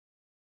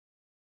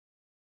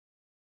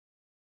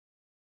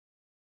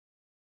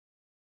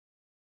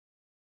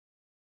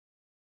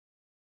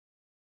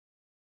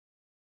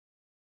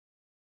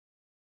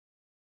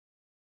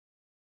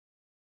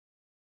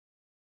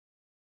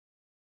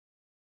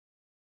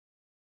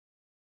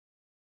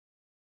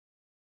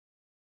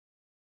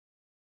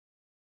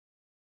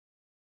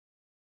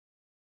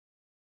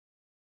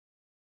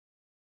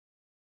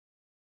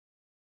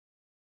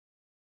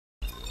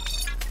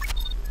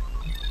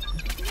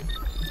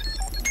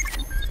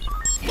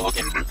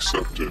Login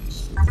accepted.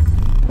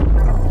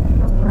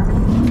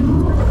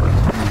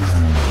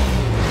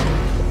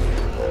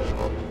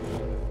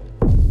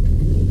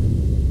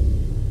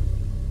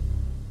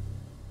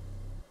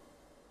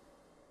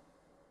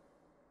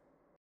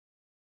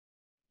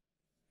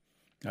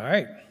 All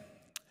right.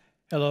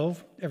 Hello,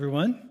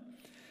 everyone.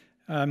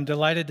 I'm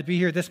delighted to be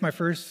here. This is my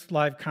first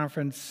live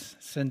conference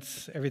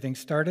since everything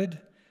started,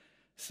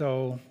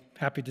 so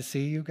happy to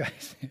see you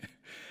guys.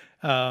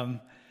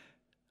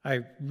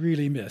 I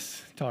really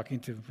miss talking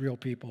to real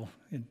people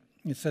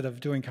instead of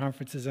doing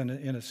conferences in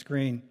a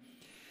screen.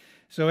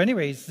 So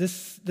anyways,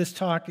 this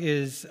talk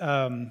is,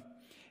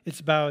 it's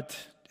about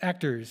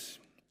actors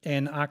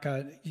and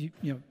Akka,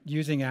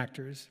 using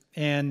actors.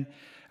 And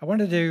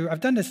I've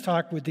done this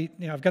talk with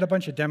I've got a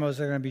bunch of demos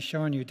that are going to be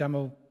showing you,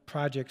 demo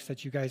projects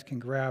that you guys can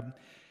grab.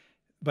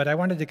 But I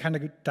wanted to kind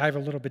of dive a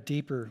little bit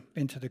deeper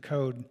into the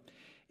code.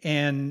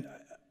 And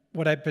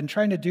what I've been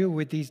trying to do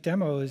with these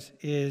demos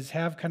is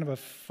have kind of a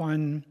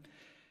fun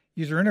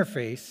user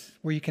interface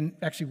where you can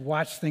actually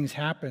watch things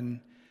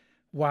happen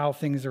while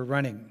things are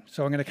running.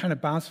 So I'm going to kind of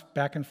bounce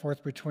back and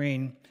forth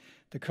between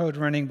the code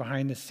running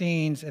behind the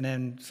scenes and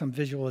then some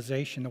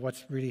visualization of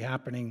what's really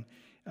happening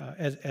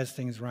as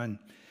things run.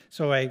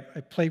 So I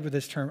played with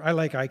this term. I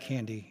like eye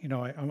candy.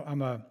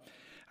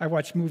 I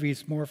watch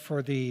movies more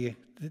for the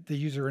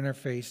user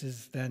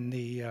interfaces than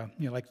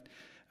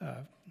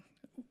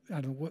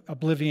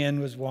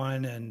Oblivion was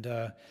one, and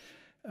a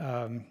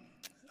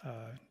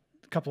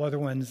couple other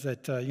ones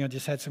that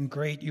just had some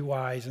great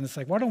UIs, and it's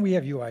like, why don't we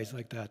have UIs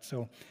like that?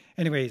 So,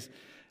 anyways,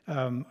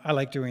 I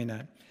like doing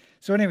that.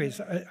 So, anyways,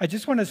 I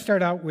just want to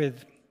start out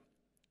with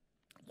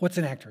what's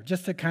an actor,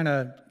 just to kind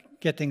of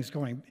get things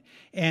going,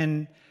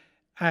 and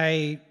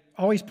I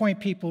always point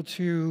people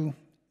to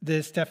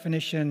this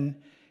definition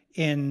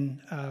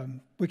in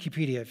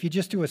Wikipedia. If you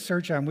just do a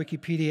search on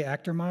Wikipedia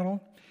actor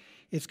model,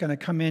 it's going to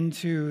come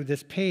into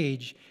this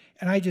page.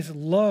 And I just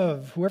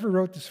love, whoever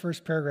wrote this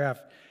first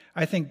paragraph,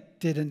 I think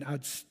did an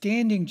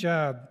outstanding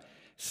job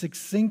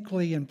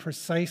succinctly and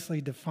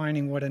precisely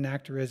defining what an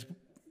actor is,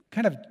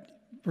 kind of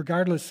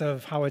regardless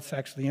of how it's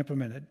actually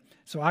implemented.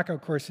 So Akka,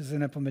 of course, is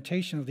an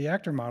implementation of the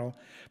actor model,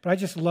 but I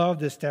just love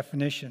this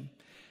definition.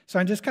 So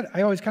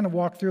I always kind of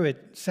walk through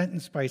it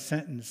sentence by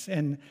sentence.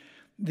 And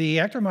the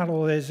actor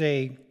model is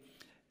a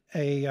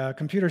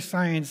computer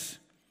science.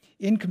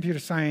 In computer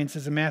science,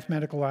 is a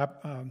mathematical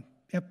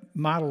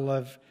model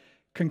of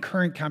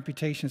concurrent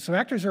computation. So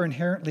actors are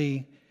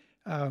inherently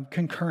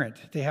concurrent.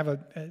 They have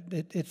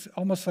it's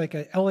almost like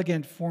an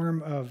elegant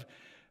form of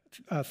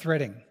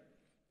threading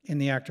in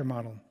the actor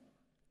model.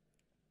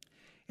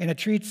 And it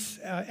treats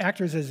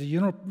actors as a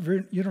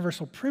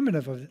universal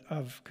primitive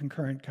of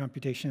concurrent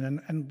computation.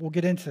 And we'll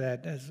get into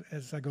that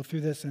as I go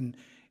through this and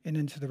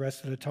into the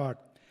rest of the talk.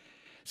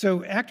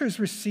 So actors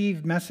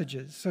receive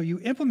messages. So you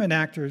implement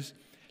actors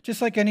just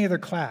like any other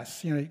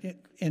class.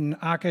 In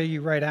Akka,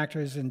 you write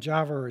actors in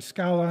Java or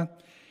Scala,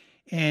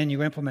 and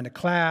you implement a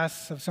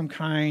class of some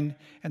kind,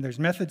 and there's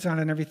methods on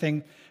it and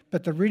everything.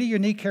 But the really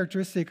unique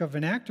characteristic of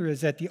an actor is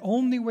that the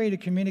only way to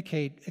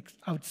communicate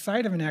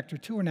outside of an actor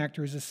to an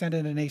actor is to send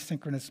in an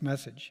asynchronous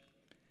message.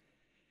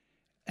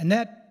 And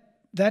that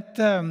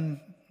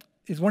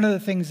is one of the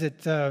things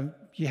that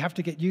you have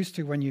to get used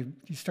to when you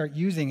start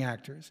using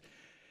actors.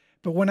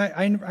 But when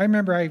I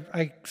remember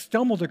I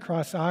stumbled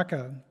across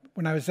Akka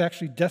when I was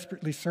actually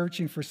desperately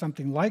searching for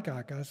something like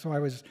Akka, so I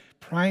was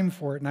primed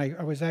for it, and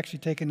I was actually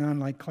taking an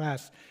online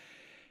class.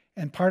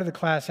 And part of the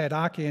class had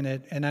Akka in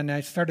it, and then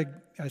I saw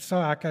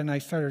Akka, and I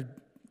started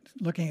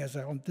looking as,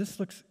 this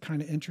looks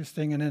kind of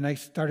interesting, and then I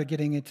started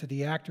getting into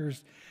the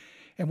actors.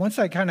 And once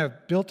I kind of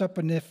built up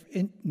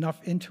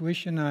enough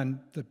intuition on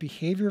the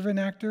behavior of an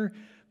actor,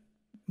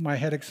 my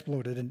head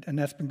exploded, and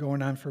that's been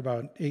going on for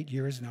about 8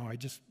 years now.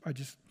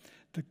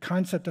 The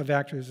concept of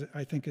actors,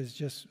 I think, is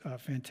just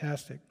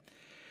fantastic.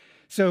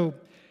 So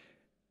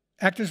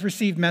actors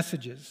receive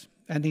messages,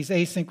 and these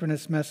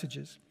asynchronous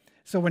messages.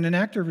 So when an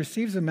actor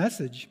receives a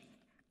message,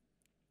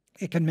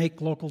 it can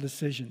make local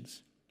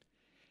decisions.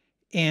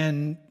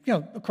 And,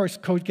 of course,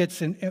 code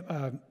gets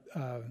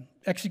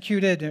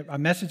executed. A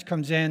message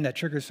comes in that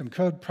triggers some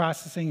code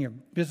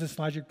processing, business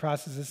logic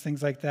processes,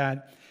 things like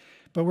that.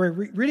 But where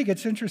it really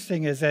gets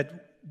interesting is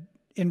that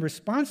in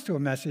response to a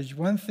message,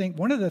 one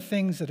of the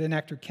things that an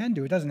actor can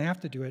do, it doesn't have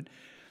to do it,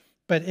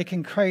 but it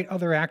can create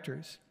other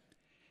actors.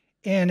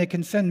 And it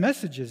can send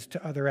messages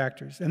to other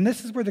actors. And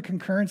this is where the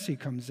concurrency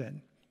comes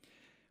in,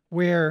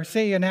 where,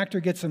 say, an actor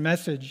gets a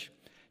message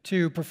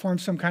to perform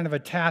some kind of a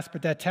task,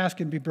 but that task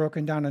can be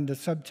broken down into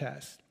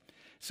subtasks.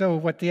 So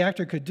what the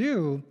actor could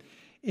do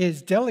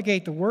is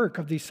delegate the work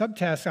of these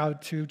subtasks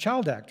out to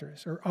child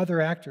actors or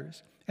other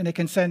actors. And they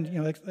can send,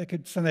 they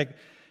could send like,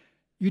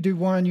 you do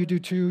 1, you do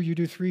 2, you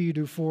do 3, you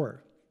do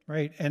 4,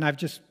 right? And I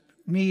just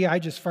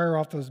fire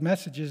off those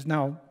messages.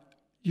 Now,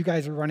 you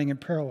guys are running in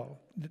parallel,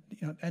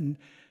 and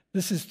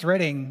this is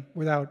threading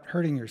without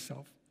hurting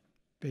yourself,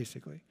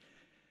 basically.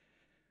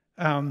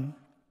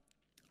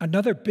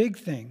 Another big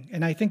thing,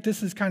 and I think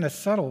this is kind of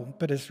subtle,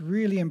 but it's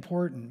really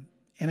important,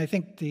 And I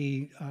think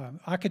the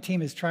Akka team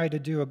has tried to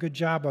do a good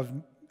job of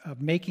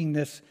making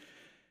this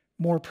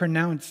more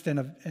pronounced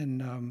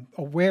and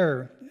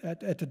aware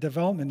at the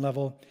development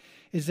level,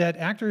 is that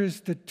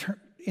actors,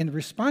 in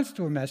response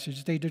to a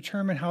message, they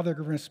determine how they're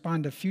going to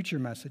respond to future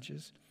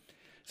messages.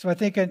 So I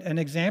think an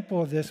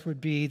example of this would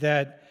be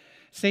that,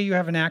 say you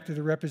have an actor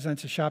that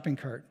represents a shopping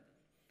cart,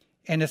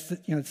 and it's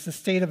the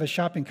state of a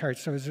shopping cart.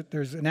 So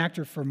there's an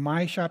actor for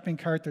my shopping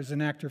cart, there's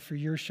an actor for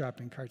your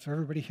shopping cart. So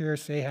everybody here,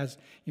 say,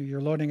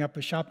 you're loading up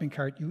a shopping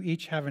cart, you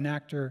each have an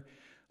actor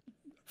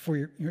for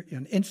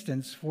an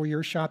instance for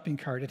your shopping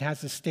cart. It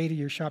has the state of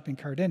your shopping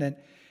cart in it.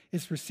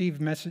 It's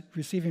receiving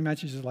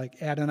messages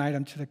like add an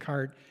item to the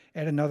cart,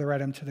 add another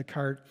item to the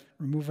cart,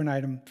 remove an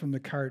item from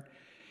the cart.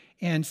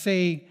 And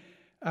say,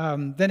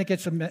 then it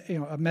gets a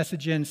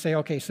message in, say,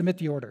 okay, submit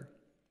the order.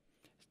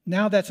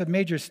 Now that's a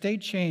major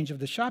state change of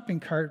the shopping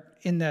cart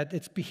in that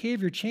its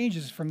behavior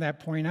changes from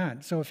that point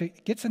on. So if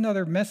it gets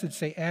another message,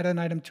 say, add an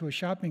item to a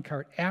shopping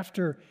cart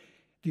after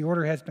the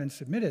order has been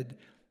submitted,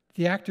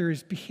 the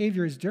actor's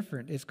behavior is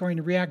different. It's going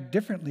to react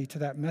differently to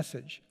that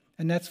message.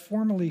 And that's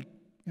formally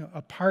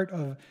a part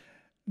of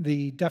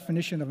the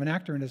definition of an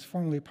actor, and is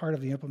formally part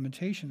of the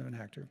implementation of an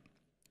actor.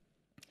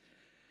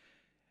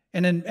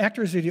 And then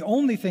actors are the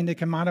only thing that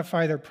can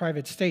modify their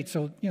private state.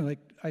 So, like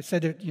I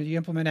said, you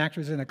implement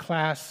actors in a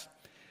class,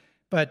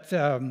 but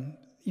the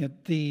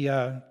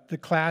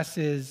class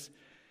is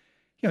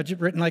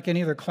written like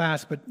any other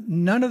class, but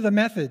none of the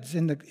methods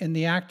in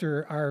the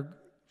actor are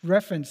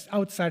referenced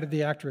outside of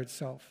the actor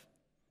itself.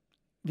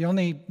 The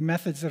only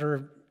methods that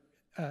are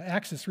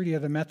accessed really are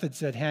the methods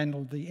that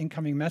handle the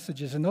incoming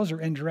messages, and those are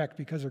indirect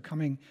because they're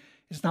coming.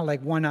 It's not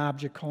like one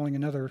object calling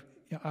another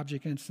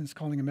object instance,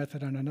 calling a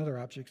method on another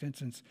object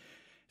instance.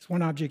 It's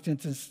one object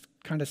instance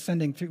kind of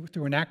sending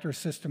through an actor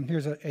system,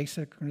 here's an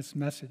asynchronous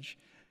message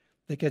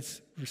that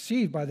gets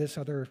received by this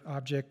other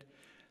object,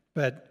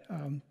 but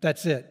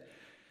that's it.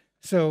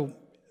 So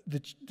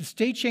the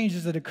state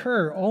changes that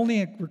occur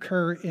only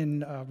occur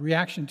in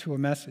reaction to a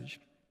message.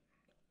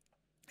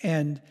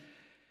 And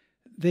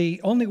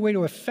the only way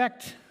to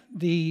affect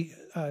the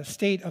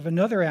state of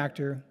another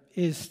actor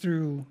is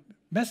through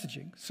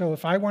messaging. So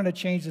if I want to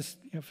change this,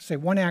 say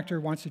one actor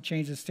wants to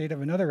change the state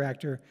of another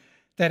actor,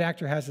 that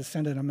actor has to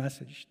send in a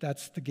message.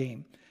 That's the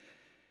game.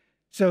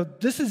 So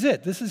this is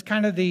it. This is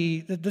kind of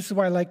this is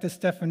why I like this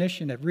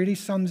definition. It really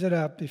sums it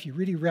up. If you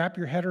really wrap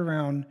your head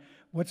around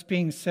what's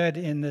being said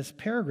in this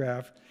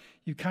paragraph,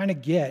 you kind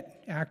of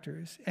get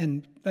actors.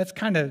 And that's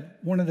kind of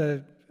one of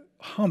the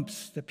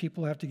humps that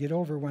people have to get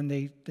over when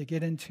they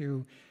get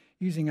into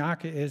using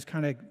Akka, is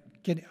kind of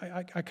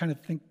I kind of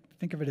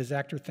think of it as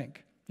actor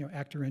think,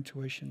 actor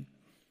intuition.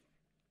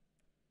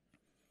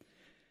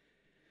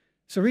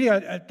 So really,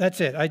 that's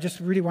it. I just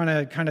really want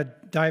to kind of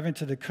dive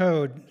into the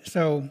code.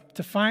 So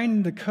to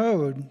find the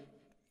code,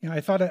 I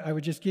thought I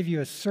would just give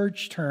you a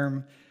search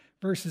term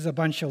versus a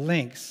bunch of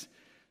links.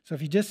 So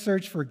if you just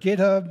search for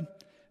GitHub,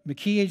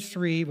 McKee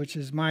H3, which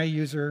is my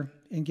user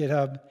in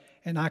GitHub,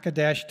 and Akka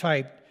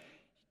Typed,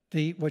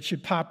 what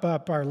should pop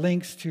up are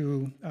links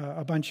to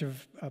a bunch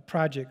of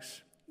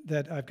projects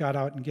that I've got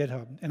out in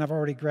GitHub, and I've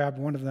already grabbed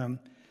one of them.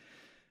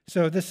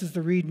 So this is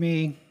the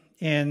README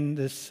in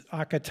this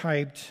Akka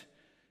Typed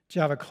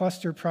Java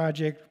cluster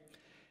project.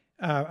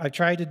 I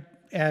tried to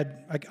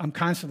add, I'm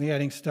constantly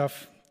adding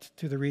stuff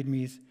to the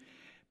READMEs,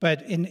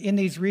 but in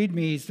these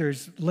READMEs,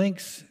 there's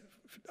links.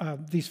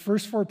 These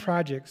first 4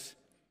 projects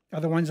are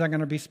the ones I'm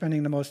going to be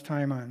spending the most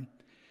time on.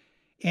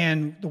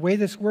 And the way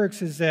this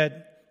works is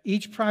that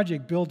each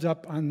project builds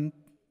up on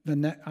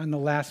the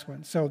last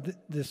one. So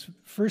this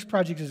first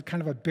project is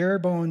kind of a bare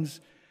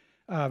bones,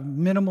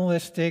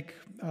 minimalistic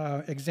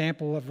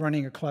example of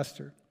running a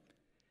cluster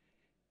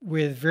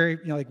with very,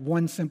 like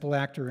one simple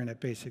actor in it,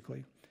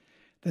 basically.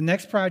 The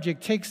next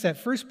project takes that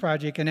first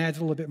project and adds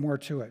a little bit more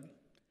to it.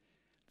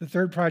 The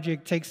third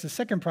project takes the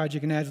second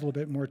project and adds a little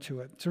bit more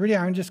to it. So really,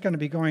 I'm just going to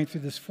be going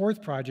through this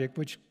fourth project,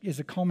 which is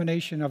a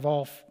culmination of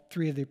all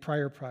 3 of the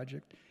prior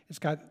project. It's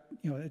got,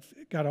 it's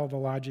got all the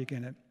logic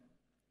in it.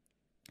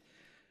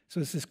 So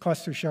it's this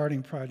cluster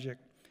sharding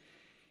project.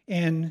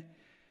 And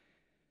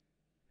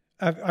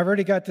I've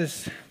already got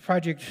this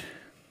project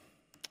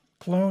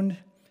cloned.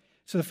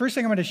 So the first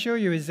thing I'm going to show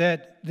you is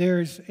that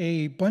there's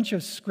a bunch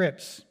of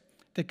scripts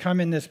that come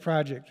in this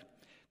project.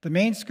 The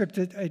main script,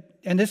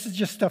 and this is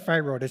just stuff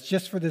I wrote. It's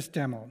just for this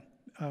demo,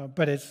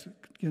 but it's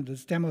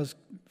this demo is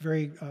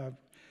very.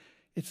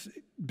 It's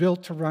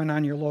built to run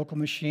on your local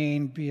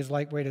machine, be as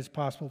lightweight as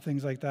possible,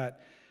 things like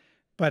that.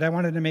 But I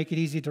wanted to make it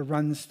easy to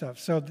run stuff.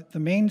 So the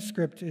main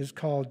script is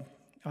called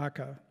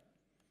Akka.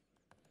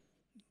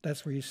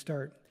 That's where you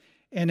start.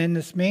 And in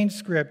this main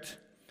script,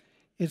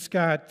 it's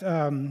got.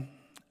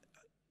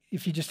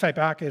 If you just type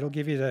Akka, it'll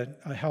give you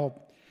the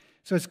help.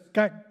 So it's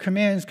got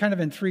commands kind of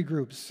in 3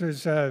 groups.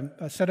 There's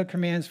a set of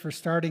commands for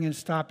starting and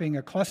stopping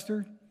a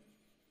cluster,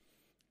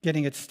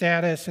 getting its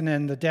status, and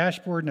then the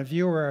dashboard and the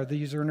viewer are the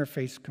user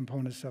interface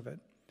components of it.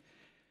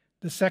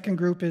 The second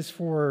group is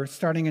for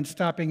starting and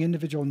stopping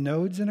individual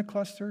nodes in a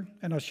cluster,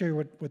 and I'll show you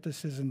what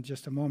this is in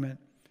just a moment.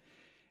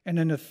 And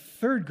then the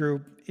third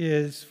group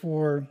is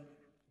for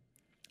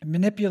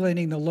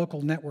manipulating the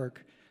local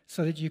network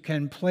so that you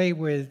can play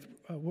with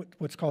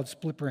what's called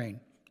split brain.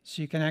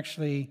 So you can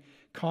actually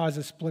cause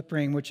a split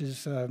brain, which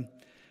is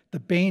the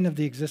bane of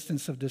the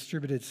existence of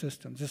distributed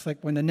systems. Just like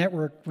when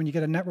you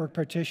get a network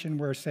partition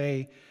where,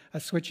 say, a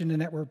switch in the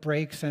network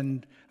breaks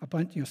and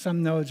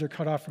some nodes are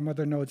cut off from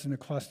other nodes in the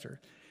cluster.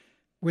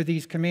 With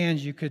these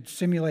commands, you could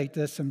simulate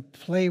this and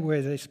play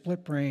with a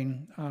split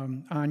brain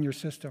on your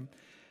system.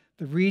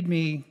 The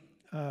README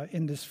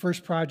in this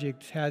first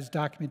project has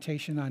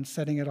documentation on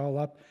setting it all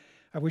up.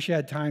 I wish I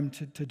had time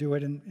to do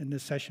it in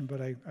this session,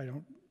 but I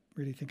don't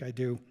really think I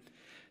do.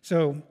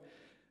 So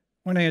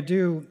what I'm going to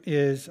do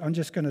is I'm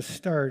just going to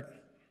start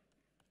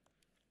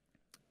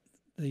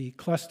the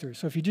cluster.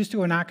 So if you just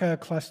do an Akka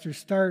cluster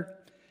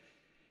start,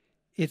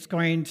 it's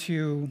going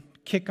to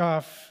kick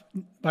off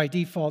by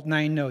default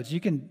 9 nodes.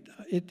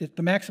 The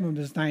maximum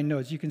is 9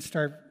 nodes. You can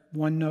start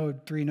 1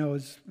 node, 3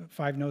 nodes,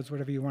 5 nodes,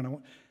 whatever you want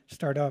to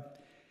start up.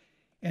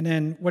 And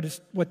then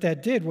what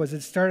that did was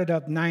it started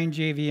up 9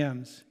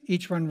 JVMs,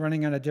 each one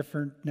running on a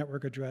different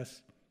network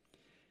address.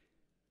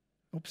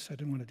 Oops, I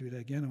didn't want to do that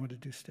again. I want to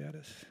do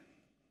status.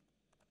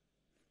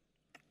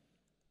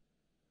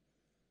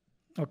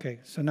 Okay,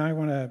 so now I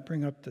want to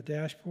bring up the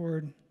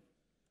dashboard.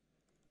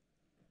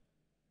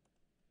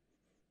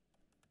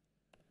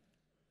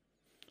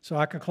 So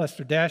Akka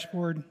cluster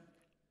dashboard.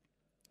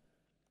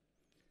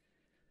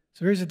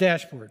 So here's the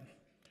dashboard.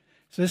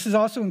 So this is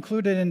also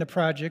included in the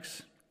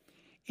projects.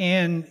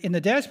 And in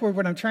the dashboard,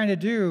 what I'm trying to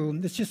do,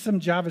 it's just some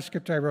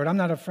JavaScript I wrote. I'm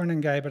not a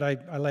front-end guy, but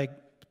I like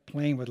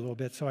playing with it a little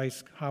bit, so I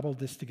hobbled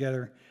this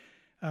together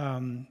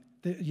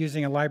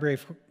using a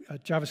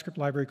JavaScript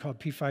library called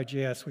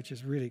P5.js, which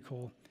is really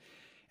cool.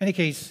 In any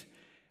case,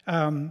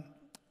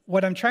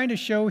 what I'm trying to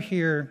show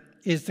here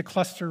is the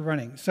cluster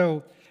running.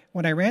 So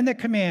when I ran that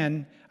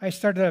command, I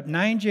started up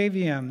 9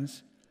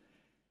 JVMs,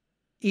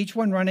 each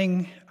one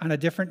running on a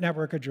different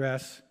network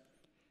address,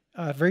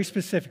 very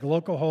specific,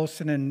 local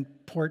hosts and then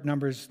port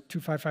numbers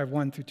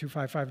 2551 through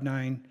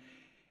 2559.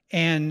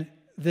 And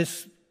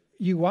this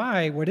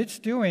UI, what it's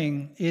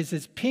doing is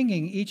it's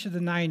pinging each of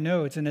the 9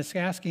 nodes and it's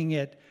asking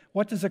it,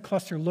 what does a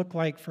cluster look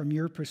like from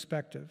your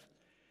perspective?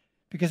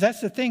 Because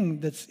that's the thing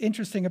that's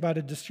interesting about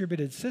a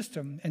distributed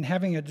system, and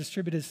having a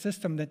distributed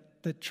system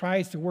that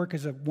tries to work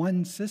as a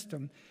one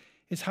system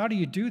is, how do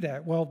you do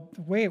that? Well,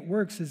 the way it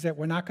works is that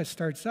when Akka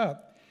starts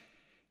up,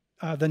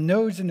 the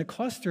nodes in the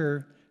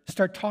cluster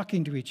start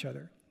talking to each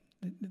other.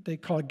 They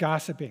call it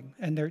gossiping,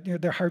 and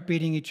they're heart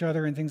beating each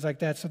other and things like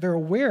that. So they're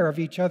aware of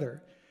each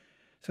other.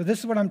 So this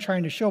is what I'm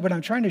trying to show, but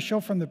I'm trying to show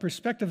from the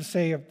perspective,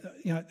 say, of,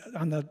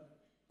 on the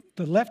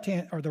left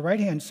hand or the right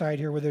hand side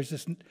here, where there's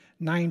this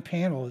 9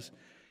 panels.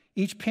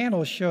 Each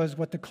panel shows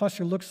what the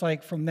cluster looks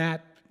like from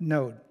that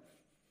node,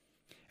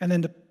 and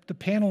then the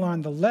panel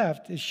on the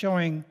left is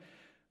showing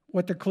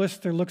what the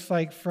cluster looks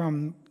like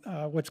from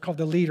what's called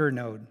the leader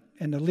node,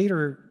 and the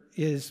leader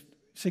is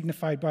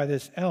signified by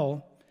this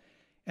L,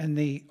 and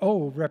the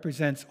O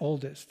represents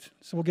oldest.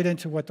 So we'll get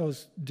into what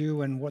those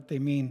do and what they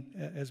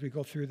mean as we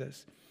go through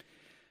this.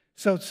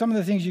 So some of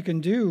the things you can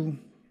do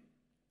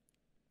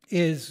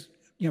is,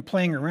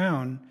 playing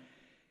around,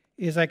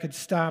 is I could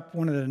stop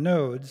one of the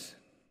nodes.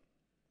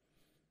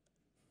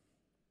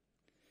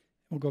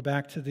 We'll go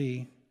back to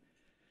the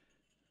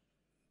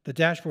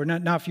dashboard.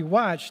 Now, if you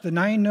watch, the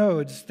 9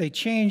 nodes, they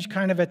change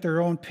kind of at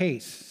their own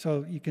pace.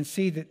 So you can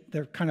see that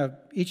they're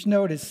each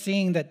node is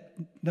seeing that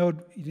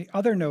the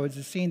other nodes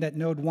is seeing that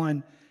node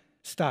 1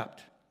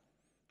 stopped,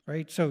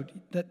 right? So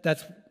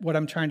that's what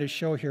I'm trying to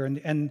show here.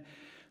 And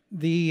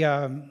the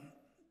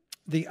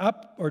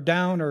up or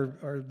down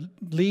or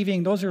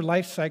leaving, those are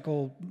life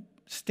cycle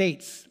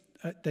states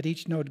that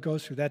each node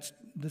goes through.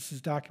 This is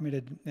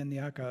documented in the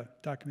Akka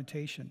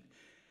documentation.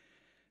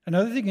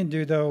 Another thing you can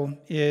do, though,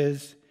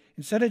 is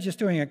instead of just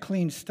doing a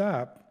clean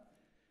stop,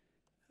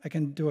 I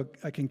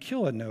can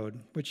kill a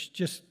node, which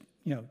just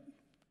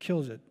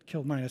kills it,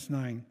 kill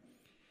 -9.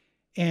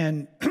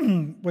 And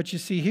what you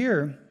see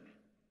here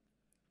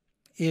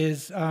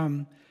is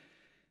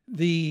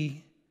the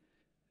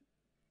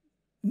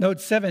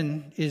node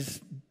 7 is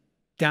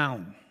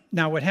down.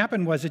 Now, what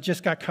happened was it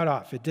just got cut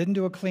off. It didn't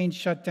do a clean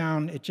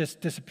shutdown. It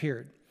just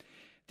disappeared.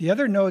 The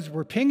other nodes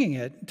were pinging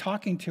it,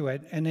 talking to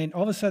it, and then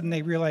all of a sudden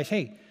they realized,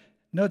 hey,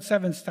 node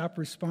 7 stopped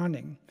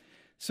responding.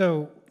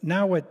 So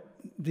now what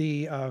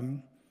the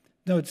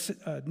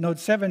node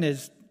 7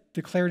 is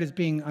declared as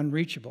being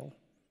unreachable.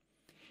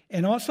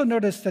 And also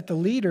notice that the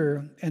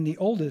leader and the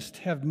oldest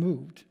have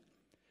moved.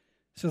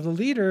 So the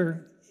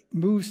leader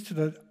moves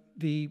to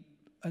the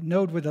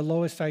node with the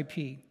lowest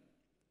IP.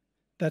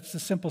 That's the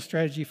simple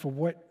strategy for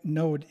what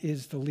node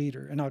is the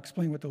leader. And I'll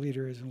explain what the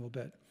leader is in a little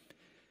bit.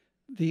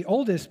 The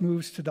oldest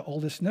moves to the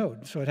oldest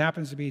node. So it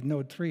happens to be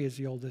node 3 is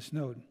the oldest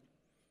node.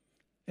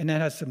 And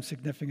that has some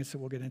significance that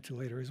we'll get into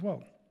later as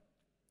well.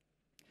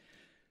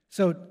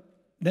 So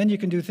then you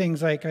can do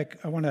things like,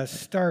 I want to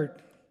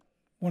start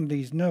one of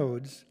these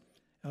nodes.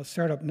 I'll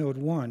start up node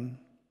 1.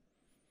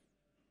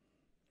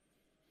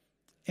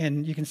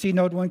 And you can see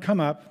node 1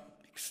 come up.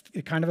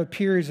 It kind of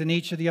appears in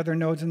each of the other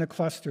nodes in the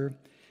cluster,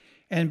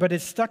 but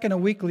it's stuck in a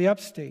weakly up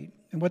state.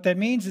 And what that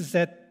means is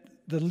that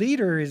the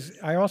leader is,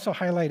 I also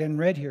highlight in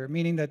red here,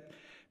 meaning that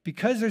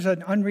because there's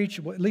an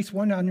unreachable, at least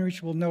one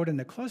unreachable node in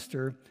the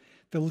cluster,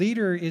 the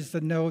leader is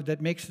the node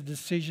that makes the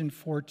decision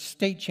for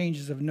state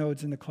changes of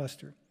nodes in the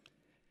cluster.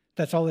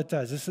 That's all it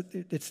does.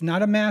 It's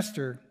not a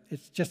master,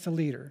 it's just a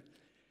leader.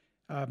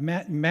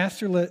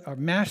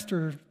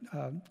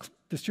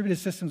 Distributed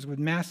systems with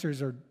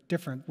masters are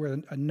different, where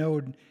a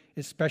node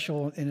is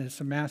special and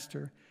it's a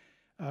master,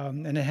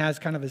 and it has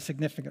kind of a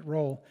significant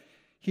role.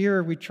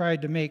 Here we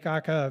tried to make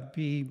Akka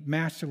be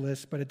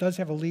masterless, but it does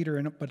have a leader,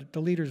 but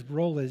the leader's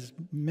role is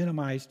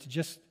minimized to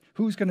just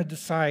who's going to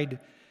decide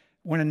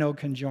when a node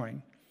can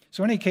join.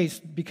 So in any case,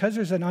 because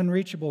there's an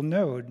unreachable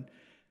node,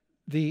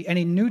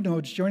 any new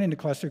nodes joining the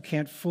cluster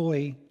can't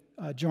fully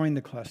join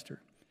the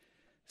cluster.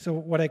 So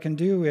what I can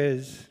do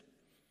is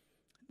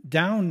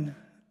down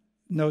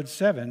node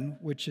 7,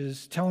 which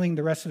is telling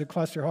the rest of the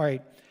cluster, all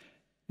right,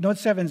 node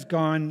 7's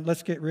gone,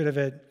 let's get rid of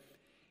it.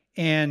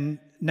 And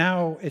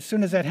now, as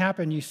soon as that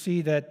happened, you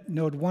see that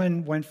node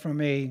 1 went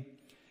from a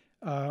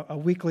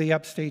weakly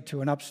up state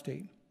to an up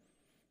state.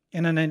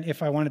 And then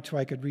if I wanted to,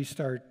 I could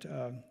restart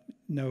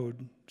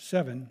node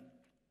 7.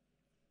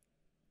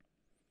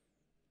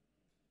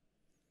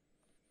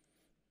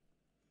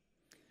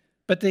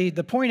 But the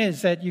point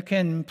is that you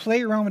can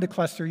play around with the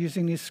cluster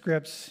using these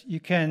scripts.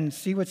 You can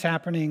see what's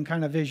happening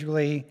kind of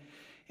visually.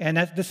 And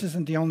this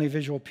isn't the only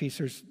visual piece.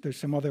 There's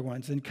some other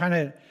ones. And kind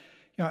of,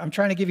 I'm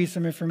trying to give you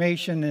some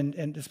information.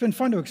 And it's been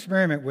fun to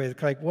experiment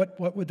with, like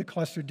what would the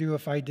cluster do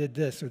if I did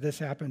this or this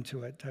happened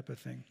to it type of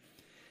thing.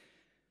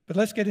 But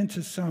let's get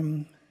into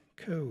some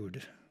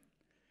code.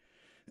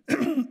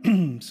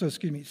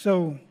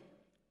 So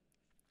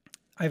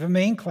I have a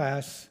main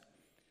class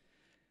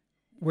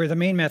where the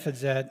main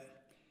method's at.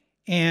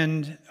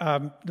 And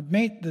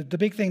the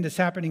big thing that's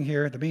happening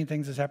here, the main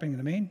things that's happening in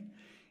the main,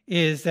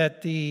 is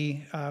that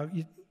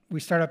we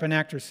start up an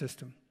actor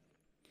system.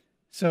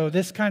 So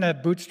this kind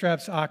of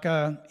bootstraps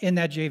Akka in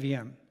that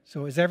JVM.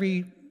 So as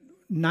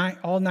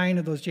all 9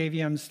 of those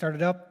JVMs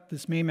started up,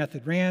 this main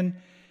method ran.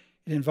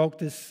 It invoked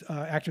this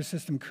actor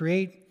system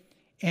create,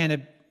 and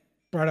it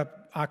brought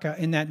up Akka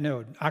in that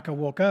node. Akka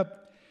woke up.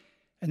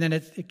 And then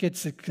it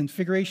gets the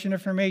configuration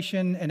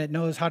information, and it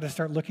knows how to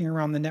start looking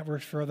around the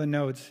networks for other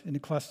nodes in the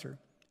cluster.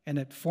 And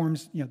it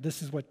forms,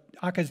 this is what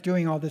Akka is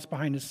doing, all this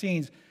behind the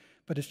scenes,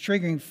 but it's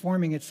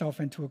forming itself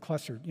into a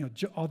cluster,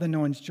 all the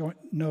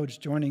nodes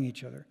joining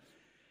each other.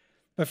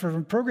 But from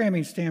a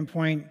programming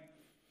standpoint,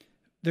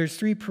 there's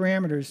 3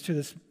 parameters to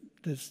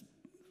this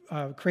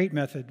create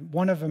method.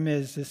 One of them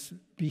is this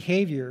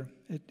behavior.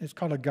 It's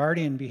called a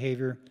guardian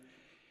behavior.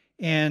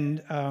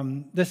 And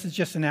this is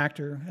just an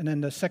actor. And then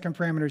the second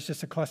parameter is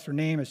just a cluster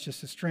name. It's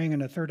just a string.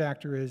 And the third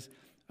actor is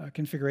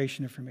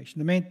configuration information.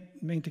 The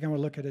main thing I want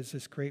to look at is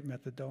this create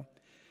method, though.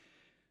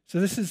 So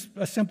this is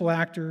a simple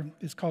actor.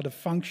 It's called a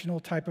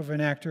functional type of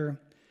an actor.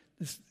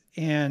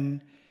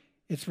 You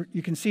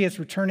can see it's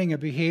returning a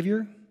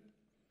behavior.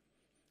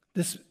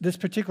 This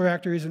particular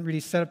actor isn't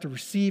really set up to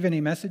receive any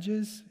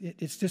messages.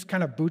 It's just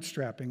kind of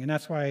bootstrapping. And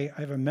that's why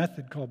I have a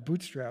method called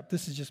bootstrap.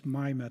 This is just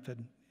my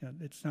method.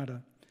 It's not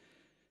a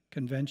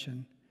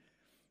convention.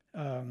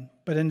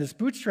 But in this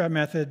bootstrap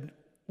method,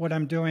 what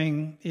I'm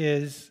doing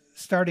is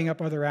starting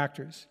up other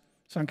actors.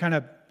 So I'm kind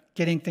of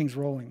getting things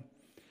rolling.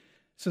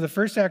 So the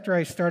first actor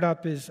I start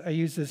up is I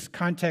use this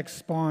context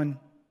spawn,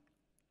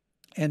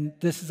 and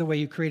this is the way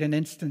you create an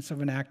instance of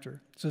an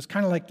actor. So it's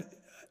kind of like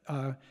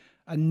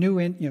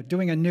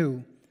doing a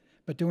new,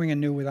 but doing a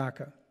new with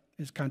Akka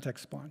is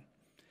context spawn.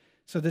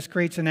 So this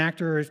creates an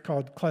actor. It's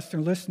called cluster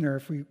listener.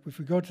 If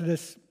we go to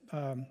this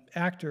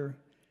actor,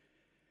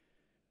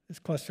 this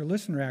cluster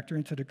listener actor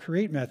into the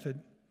create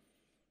method,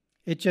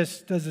 it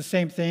just does the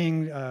same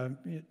thing.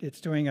 It's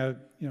doing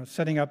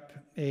setting up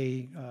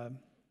a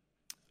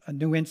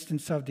new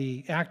instance of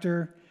the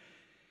actor.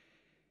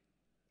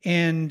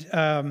 And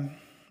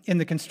in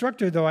the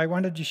constructor, though, I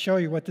wanted to show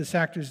you what this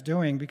actor is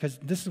doing, because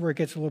this is where it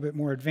gets a little bit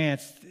more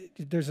advanced.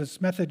 There's this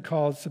method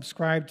called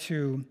subscribe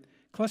to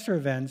cluster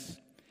events,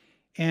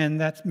 and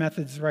that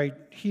method's right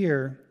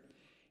here.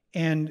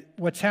 And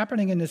what's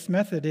happening in this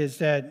method is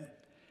that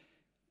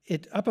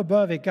up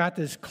above, it got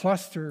this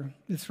cluster,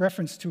 this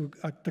reference to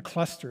the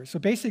cluster. So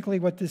basically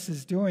what this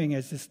is doing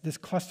is this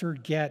cluster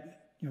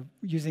get,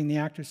 using the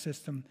actor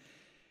system,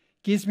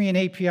 gives me an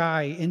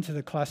API into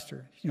the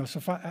cluster. So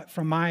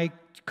from my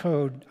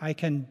code, I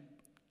can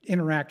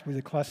interact with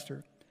the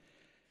cluster.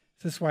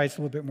 So this is why it's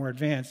a little bit more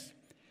advanced.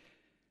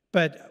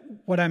 But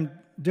what I'm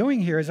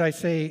doing here is I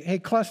say, hey,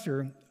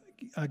 cluster,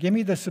 give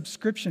me the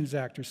subscriptions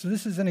actor. So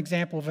this is an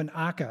example of an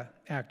Akka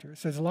actor.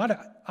 So there's a lot of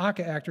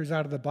Akka actors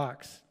out of the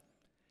box.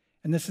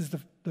 And this is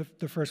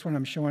the first one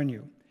I'm showing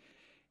you.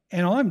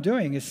 And all I'm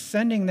doing is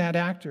sending that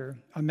actor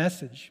a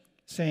message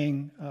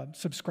saying,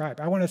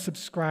 subscribe. I want to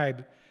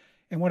subscribe.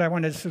 And what I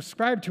want to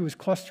subscribe to is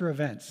cluster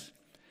events.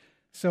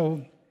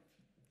 So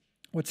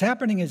what's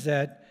happening is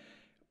that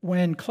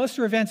when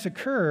cluster events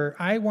occur,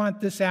 I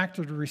want this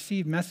actor to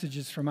receive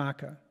messages from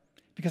Akka.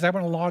 because I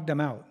want to log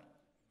them out.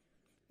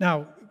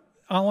 Now,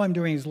 all I'm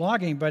doing is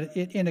logging, but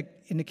in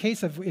the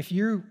case of if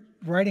you're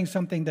writing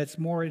something that's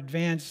more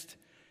advanced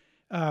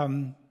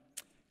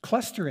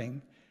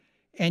clustering,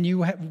 and you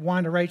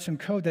want to write some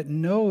code that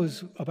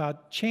knows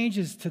about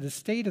changes to the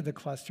state of the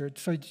cluster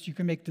so that you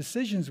can make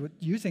decisions with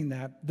using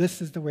that, this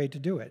is the way to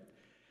do it.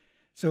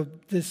 So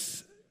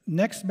this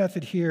next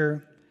method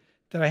here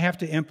that I have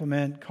to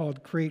implement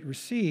called create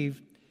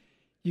receive,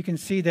 you can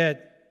see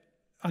that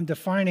I'm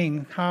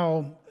defining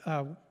how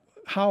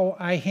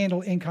I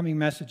handle incoming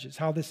messages,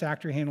 how this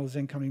actor handles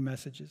incoming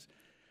messages.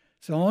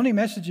 So the only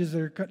messages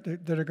that are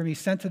going to be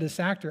sent to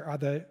this actor are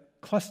the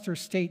cluster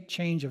state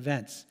change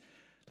events.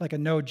 Like a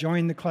node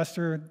joined the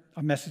cluster,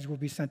 a message will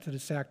be sent to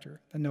this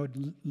actor. A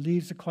node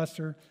leaves the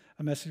cluster,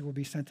 a message will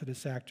be sent to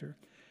this actor.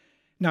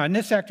 Now, in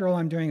this actor, all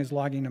I'm doing is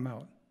logging them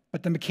out.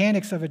 But the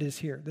mechanics of it is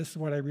here. This is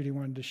what I really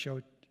wanted to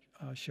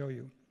show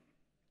you.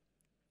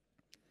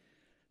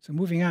 So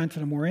moving on to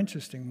the more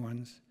interesting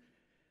ones.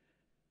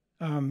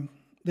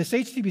 This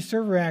HTTP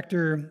server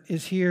actor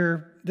is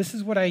here. This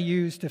is what I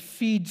use to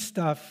feed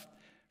stuff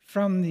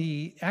from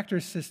the actor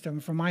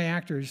system, from my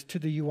actors, to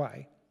the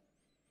UI.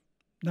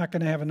 Not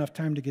going to have enough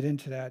time to get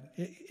into that.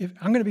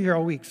 I'm going to be here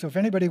all week, so if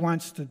anybody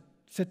wants to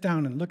sit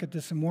down and look at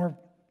this some more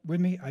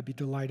with me, I'd be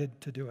delighted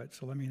to do it,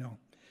 so let me know.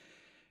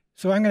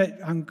 So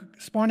I'm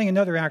spawning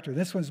another actor.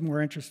 This one's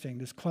more interesting,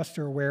 this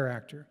cluster aware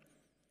actor.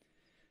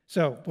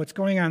 So what's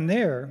going on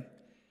there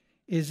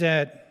is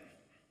that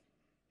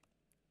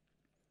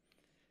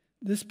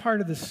this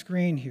part of the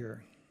screen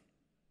here,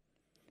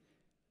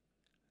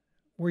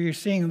 where you're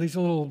seeing these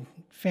little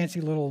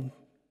fancy little,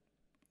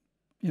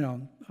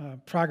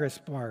 progress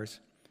bars.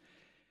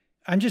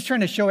 I'm just trying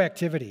to show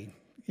activity.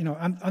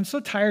 I'm so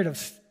tired of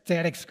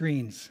static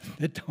screens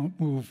that don't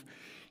move.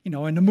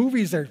 And the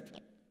movies are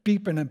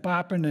beeping and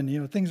bopping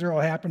and, things are all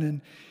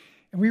happening.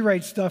 And we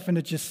write stuff and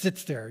it just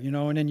sits there,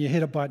 and then you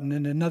hit a button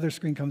and another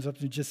screen comes up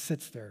and it just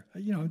sits there.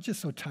 I'm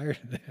just so tired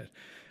of that.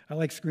 I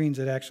like screens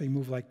that actually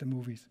move like the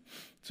movies.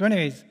 So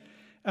anyways,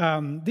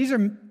 these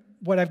are,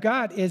 what I've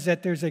got is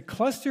that there's a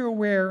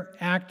cluster-aware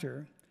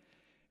actor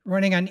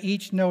running on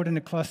each node in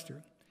the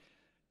cluster.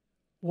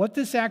 What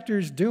this actor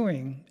is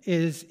doing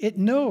is it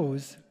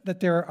knows that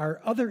there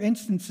are other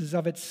instances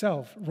of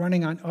itself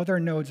running on other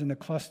nodes in the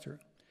cluster.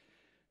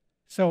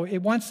 So it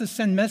wants to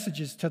send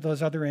messages to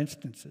those other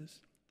instances.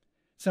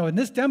 So in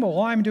this demo,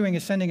 all I'm doing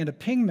is sending in a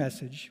ping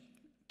message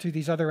to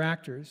these other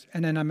actors,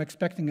 and then I'm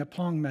expecting a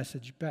pong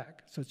message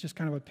back. So it's just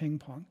kind of a ping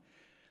pong.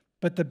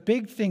 But the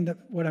big thing that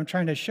what I'm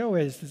trying to show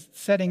is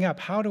setting up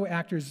how do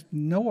actors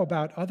know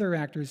about other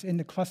actors in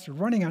the cluster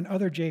running on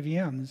other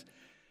JVMs,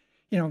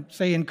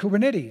 say in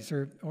Kubernetes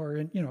or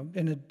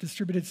in a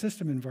distributed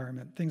system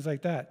environment, things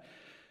like that.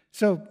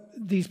 So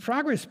these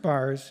progress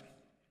bars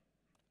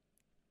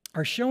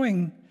are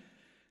showing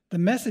the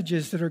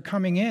messages that are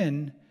coming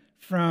in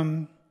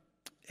from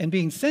and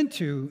being sent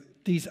to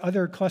these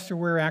other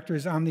cluster-aware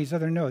actors on these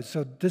other nodes.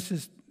 So this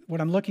is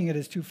what I'm looking at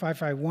is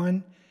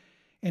 2551,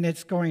 and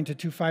it's going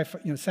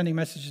to sending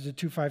messages to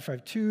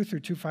 2552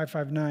 through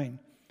 2559.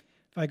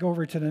 If I go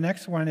over to the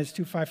next one, it's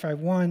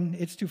 2551,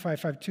 it's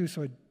 2552,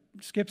 so it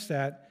skips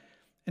that,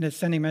 and it's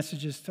sending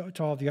messages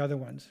to all the other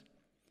ones.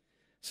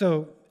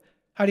 So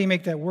how do you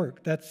make that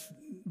work? That's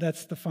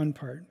the fun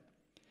part.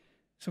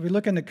 So we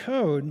look in the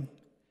code,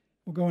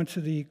 we'll go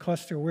into the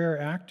cluster-aware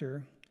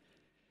actor.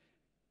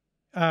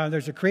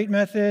 There's a create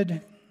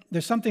method.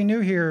 There's something new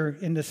here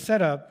in the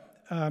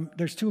setup.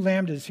 There's two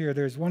lambdas here.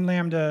 There's one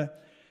lambda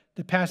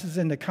that passes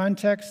in the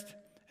context,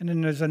 and then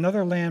there's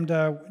another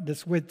lambda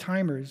that's with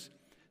timers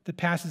that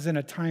passes in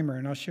a timer,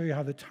 and I'll show you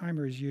how the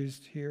timer is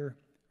used here,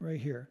 right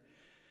here.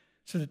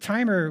 So the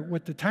timer,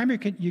 what the timer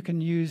you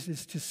can use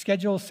is to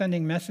schedule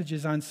sending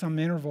messages on some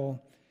interval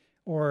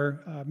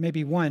or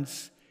maybe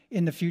once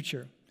in the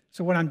future.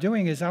 So what I'm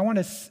doing is I want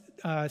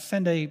to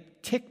send a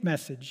tick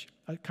message,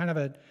 kind of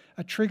a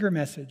trigger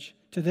message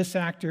to this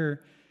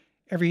actor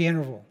every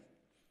interval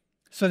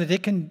so that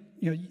it can,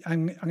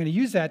 I'm going to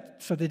use that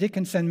so that it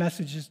can send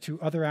messages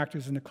to other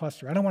actors in the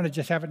cluster. I don't want to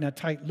just have it in a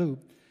tight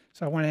loop,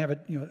 so I want to have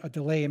a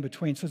delay in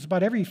between. So it's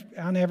about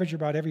on average,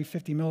 about every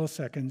 50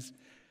 milliseconds,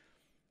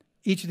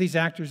 each of these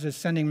actors is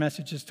sending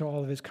messages to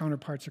all of his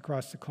counterparts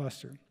across the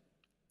cluster.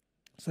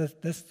 So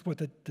that's what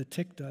the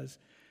tick does.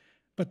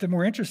 But the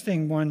more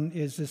interesting one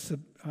is this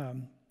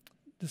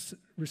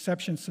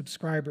reception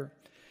subscriber.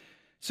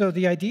 So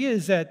the idea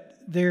is that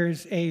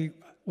there's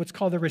what's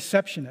called a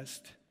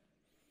receptionist.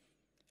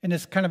 And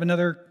it's kind of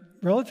another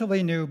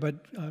relatively new but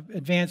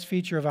advanced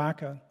feature of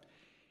Akka.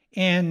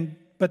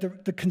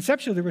 But the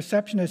conception of the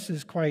receptionist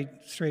is quite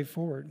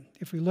straightforward.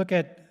 If we look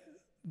at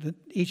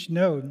each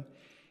node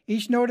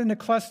in the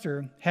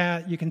cluster,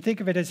 you can think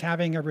of it as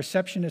having a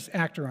receptionist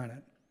actor on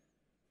it.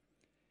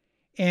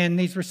 And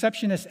these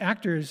receptionist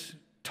actors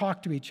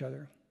talk to each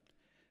other.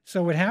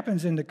 So what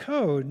happens in the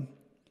code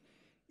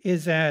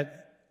is that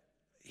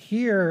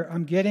here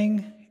I'm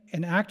getting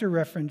an actor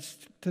reference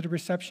to the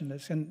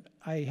receptionist. And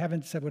I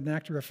haven't said what an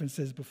actor reference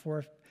is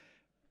before.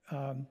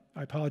 I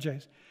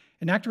apologize.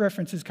 An actor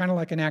reference is kind of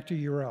like an actor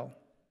URL.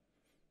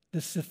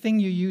 This is the thing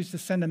you use to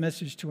send a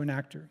message to an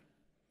actor.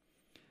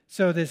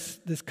 So this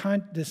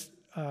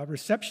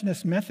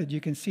receptionist method,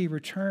 you can see,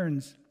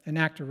 returns an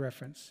actor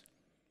reference.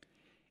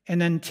 And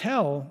then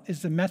tell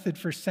is the method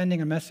for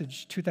sending a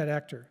message to that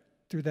actor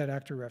through that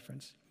actor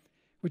reference,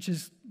 which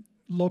is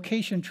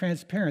location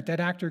transparent. That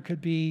actor could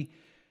be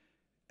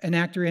an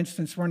actor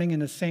instance running in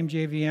the same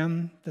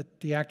JVM that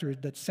the actor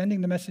that's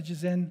sending the message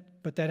is in,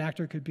 but that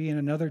actor could be in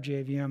another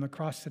JVM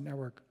across the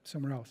network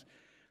somewhere else.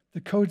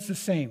 The code's the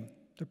same.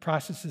 The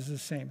process is the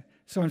same.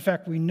 So in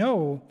fact, we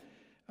know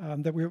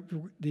that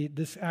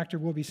this actor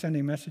will be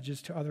sending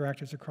messages to other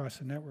actors across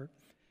the network.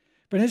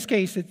 But in this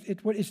case,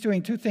 it's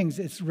doing two things.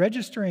 It's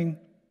registering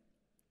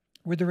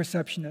with the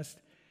receptionist,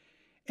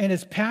 and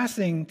it's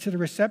passing to the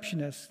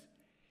receptionist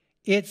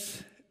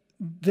it's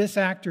this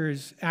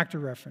actor's actor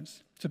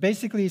reference. So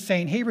basically, it's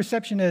saying, hey,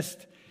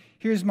 receptionist,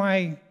 here's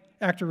my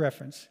actor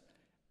reference.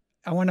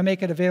 I want to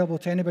make it available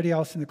to anybody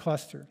else in the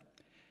cluster.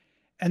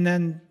 And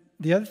then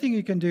the other thing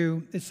you can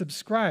do is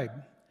subscribe.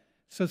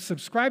 So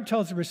subscribe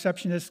tells the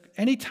receptionist,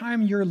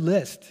 anytime your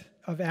list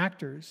of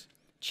actors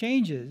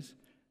changes,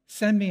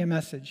 send me a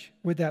message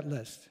with that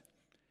list.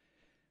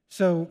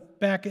 So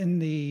back in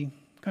the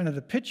kind of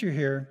the picture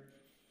here,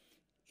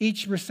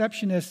 each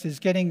receptionist is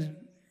getting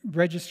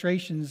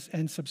registrations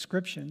and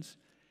subscriptions.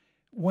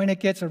 When it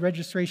gets a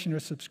registration or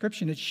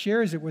subscription, it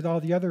shares it with all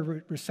the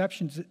other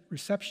receptionists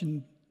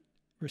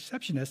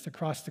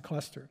across the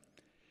cluster.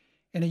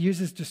 And it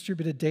uses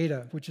distributed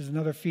data, which is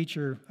another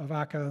feature of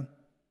Akka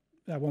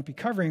that I won't be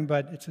covering,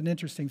 but it's an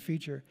interesting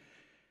feature.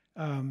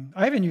 I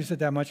haven't used it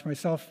that much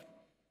myself,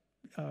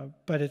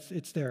 but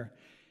it's there.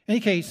 In any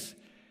case,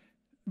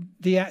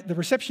 the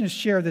receptionists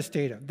share this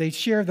data. They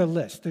share the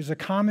list. There's a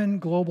common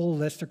global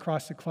list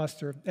across the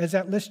cluster. As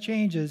that list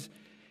changes,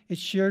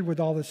 it's shared with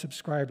all the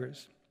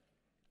subscribers.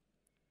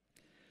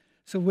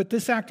 So what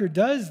this actor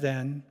does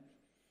then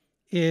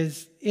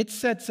is it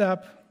sets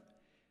up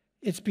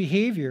its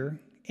behavior,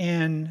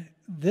 and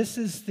this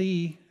is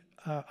the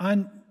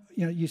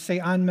you say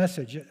on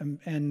message,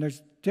 and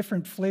there's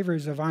different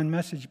flavors of on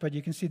message, but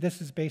you can see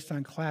this is based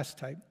on class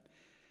type.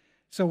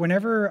 So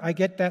whenever I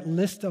get that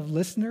list of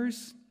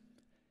listeners,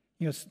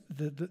 the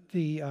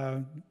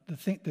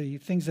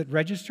things that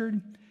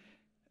registered,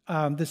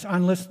 this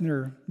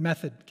onListener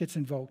method gets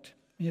invoked,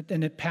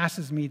 and it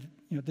passes me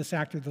this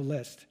actor the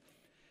list.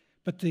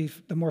 But the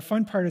more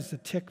fun part is the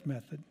tick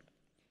method.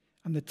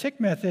 On the tick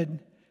method,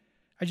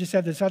 I just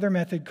have this other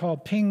method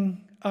called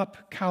ping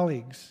up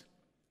colleagues.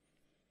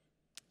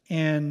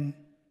 And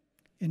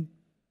in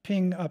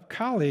ping up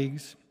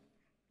colleagues,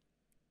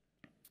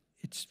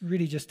 it's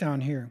really just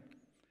down here.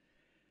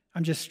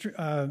 I'm just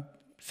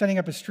setting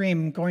up a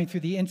stream going through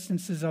the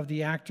instances of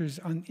the actors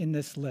in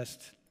this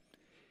list.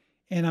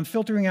 And I'm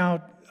filtering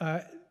out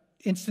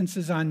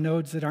instances on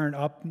nodes that aren't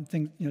up, and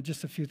things,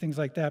 just a few things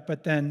like that.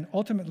 But then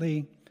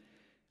ultimately,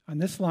 on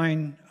this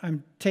line,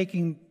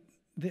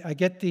 I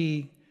get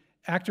the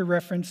actor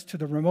reference to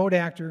the remote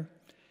actor,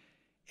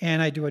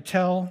 and I do a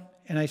tell,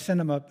 and I send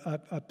them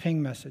a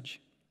ping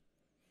message.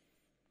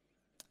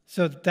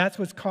 So that's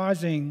what's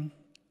causing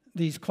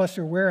these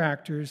cluster aware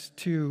actors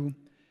to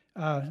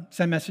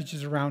send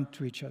messages around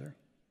to each other.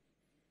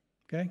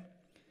 Okay?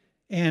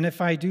 And if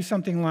I do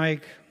something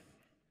like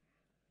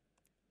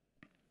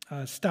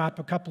stop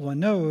a couple of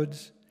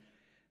nodes,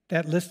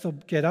 that list will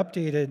get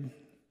updated.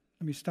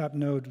 Let me stop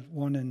nodes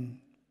 1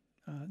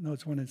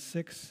 and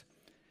 6.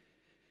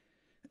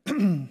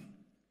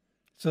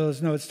 So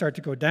those nodes start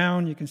to go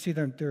down. You can see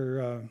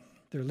they're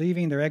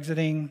leaving, they're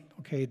exiting.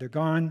 Okay, they're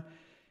gone.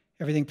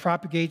 Everything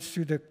propagates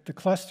through the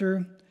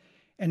cluster.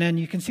 And then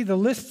you can see the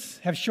lists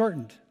have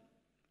shortened,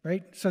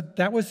 right? So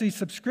that was the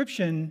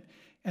subscription,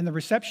 and the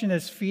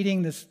receptionist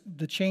feeding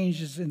the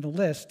changes in the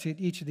list to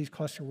each of these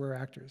cluster aware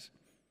actors.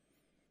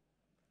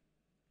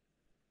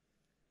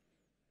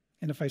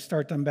 And if I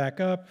start them back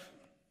up,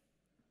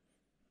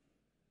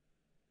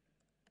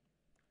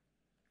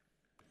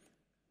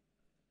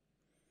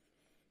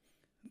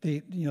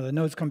 the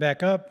nodes come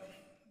back up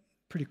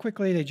pretty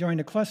quickly. They join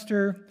the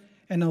cluster,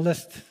 and the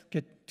lists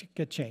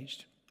get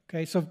changed.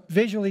 Okay, so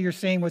visually you're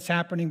seeing what's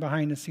happening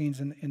behind the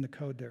scenes in the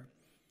code there.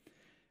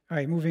 All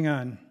right, moving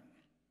on.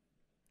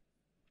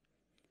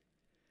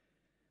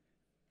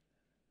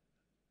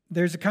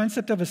 There's a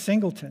concept of a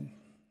singleton,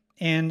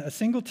 and a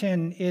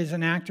singleton is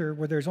an actor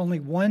where there's only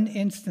one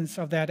instance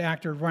of that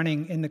actor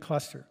running in the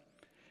cluster.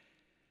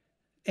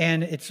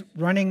 And it's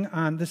running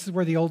on, this is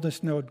where the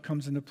oldest node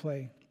comes into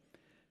play.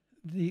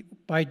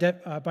 By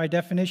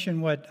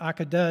definition, what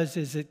Akka does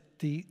is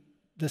we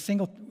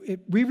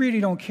really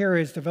don't care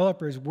as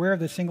developers where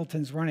the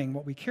singleton's running.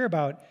 What we care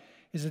about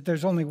is that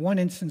there's only one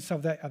instance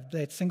of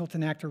that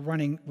singleton actor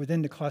running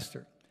within the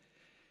cluster.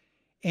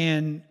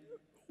 And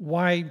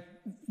why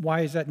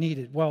is that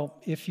needed? Well,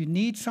 if you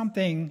need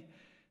something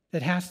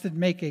that has to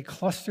make a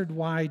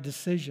clustered-wide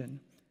decision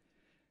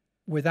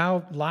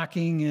without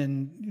locking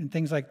and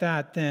things like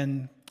that,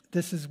 then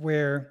this is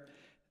where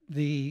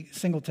the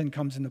singleton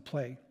comes into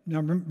play. Now,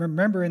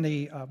 remember in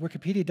the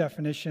Wikipedia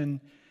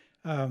definition,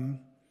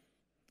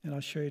 and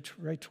I'll show you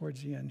right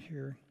towards the end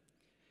here,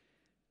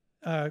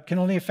 can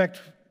only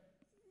affect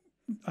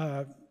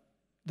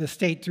the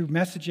state through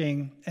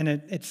messaging, and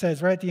it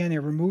says right at the end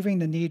here, removing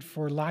the need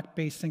for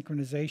lock-based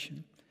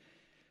synchronization.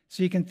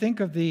 So you can think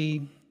of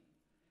the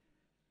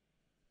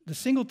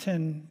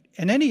singleton,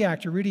 and any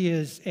actor really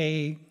is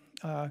a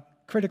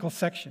critical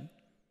section,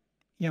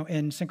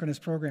 in synchronous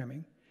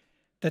programming.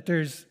 That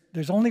there's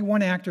only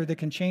one actor that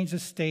can change the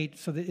state,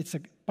 so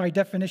that by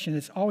definition,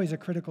 it's always a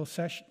critical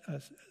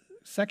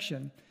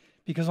section,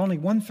 because only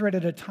one thread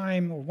at a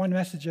time or one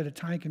message at a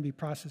time can be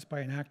processed by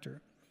an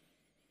actor.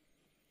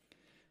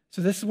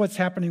 So this is what's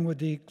happening with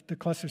the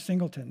cluster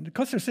singleton. The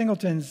cluster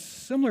singleton is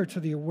similar to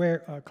the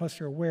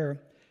cluster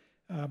aware,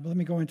 but let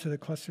me go into the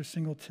cluster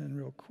singleton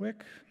real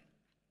quick.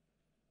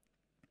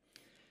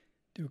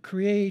 Do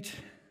create.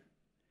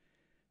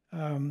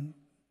 The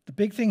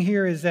big thing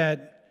here is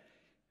that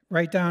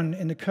right down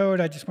in the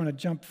code, I just want to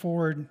jump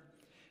forward.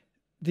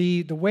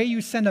 The way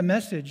you send a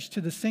message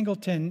to the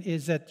singleton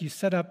is that you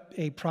set up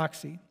a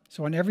proxy.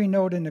 So on every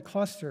node in the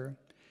cluster,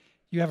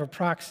 you have a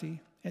proxy.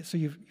 And so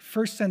you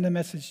first send a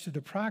message to the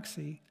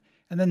proxy,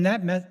 and then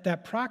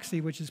that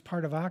proxy, which is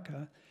part of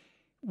Akka,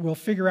 will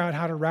figure out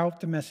how to route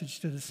the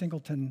message to the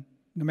singleton,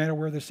 no matter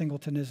where the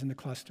singleton is in the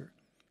cluster.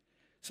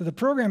 So the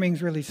programming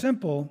is really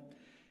simple.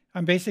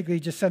 I'm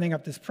basically just setting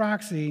up this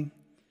proxy,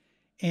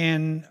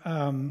 and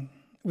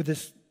with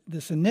this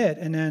init,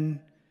 and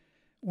then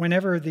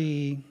whenever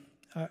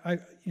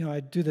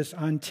I do this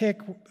on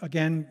tick,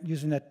 again,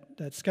 using that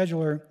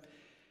scheduler,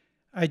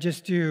 I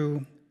just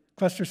do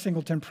cluster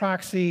singleton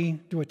proxy,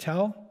 do a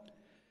tell,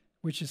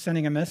 which is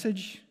sending a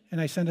message, and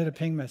I send it a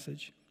ping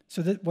message.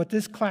 So what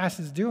this class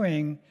is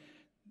doing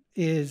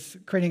is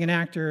creating an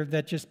actor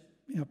that just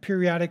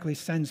periodically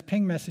sends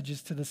ping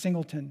messages to the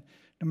singleton,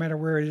 no matter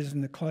where it is in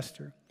the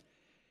cluster.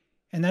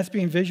 And that's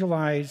being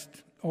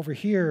visualized over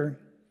here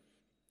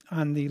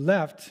on the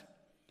left.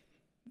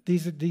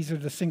 These are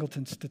the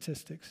singleton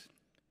statistics.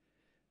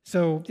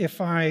 So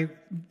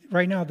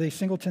right now the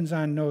singleton's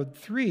on node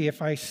 3.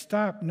 If I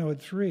stop node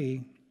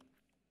 3,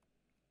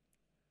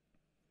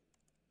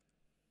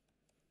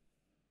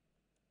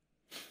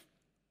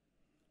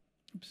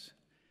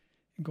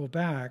 and go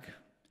back,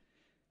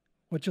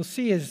 what you'll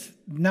see is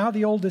now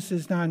the oldest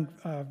is on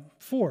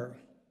 4.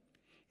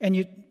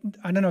 And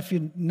I don't know if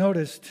you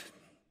noticed,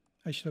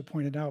 I should have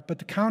pointed out, but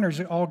the counters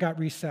all got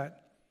reset.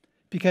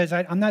 Because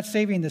I'm not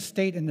saving the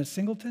state in the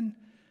singleton.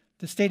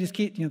 The state is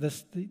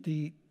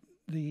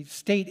the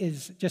state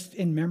is just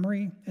in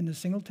memory in the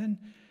singleton.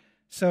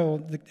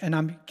 So, and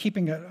I'm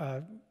keeping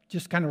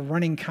just kind of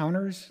running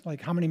counters,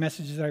 like how many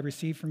messages I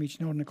received from each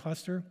node in the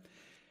cluster.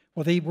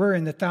 Well, they were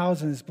in the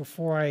thousands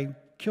before I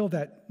killed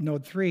that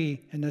node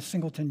 3, and the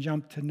singleton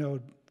jumped to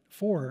node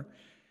 4.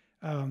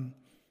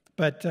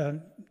 But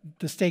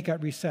the state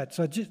got reset.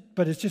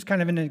 But it's just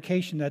kind of an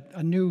indication that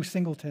a new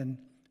singleton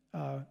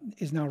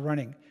is now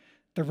running.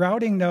 The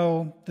routing,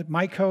 though,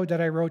 my code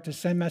that I wrote to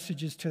send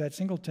messages to that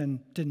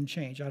singleton didn't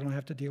change. I don't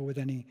have to deal with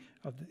any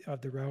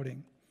of the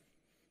routing.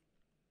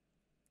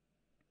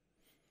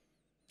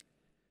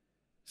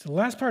 So the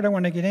last part I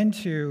want to get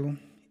into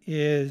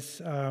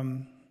is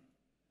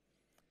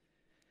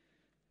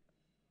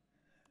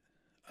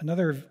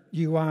another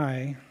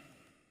UI.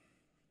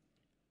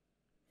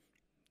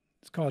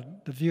 It's called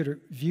the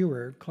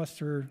viewer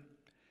cluster,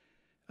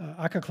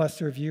 Akka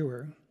cluster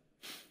viewer.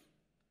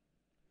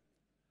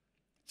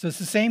 So it's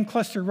the same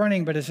cluster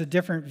running, but it's a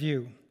different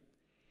view.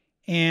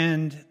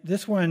 And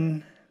this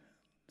one,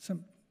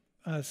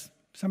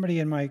 somebody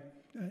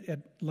at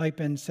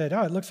Lipen said,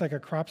 "Oh, it looks like a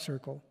crop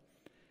circle."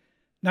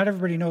 Not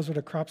everybody knows what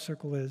a crop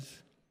circle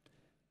is.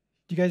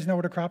 Do you guys know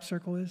what a crop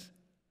circle is?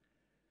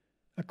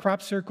 A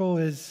crop circle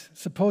is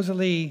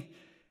supposedly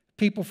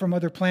people from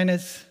other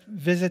planets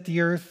visit the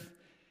Earth,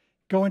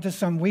 go into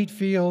some wheat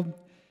field,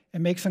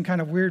 and make some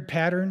kind of weird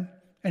pattern,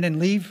 and then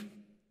leave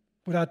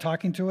without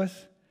talking to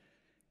us.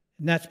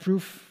 And that's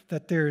proof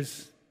that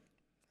there's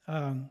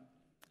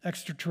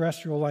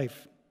extraterrestrial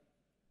life.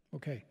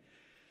 Okay.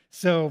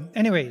 So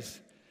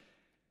anyways,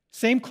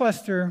 same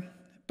cluster,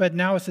 but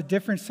now it's a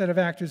different set of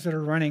actors that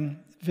are running,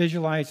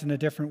 visualized in a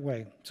different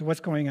way. So what's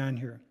going on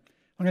here?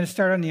 I'm going to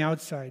start on the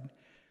outside.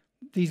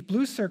 These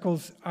blue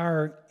circles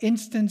are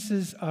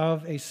instances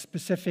of a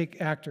specific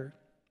actor.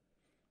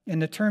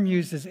 And the term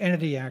used is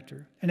entity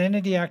actor. An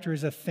entity actor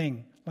is a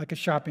thing, like a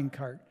shopping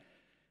cart,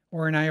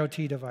 or an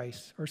IoT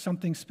device, or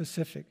something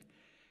specific.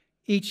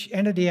 Each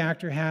entity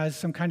actor has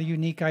some kind of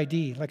unique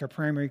ID, like a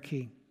primary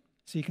key.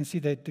 So you can see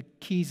the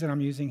keys that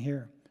I'm using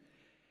here.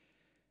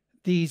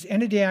 These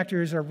entity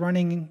actors are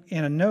running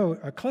in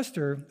a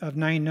cluster of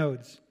 9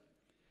 nodes.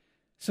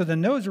 So the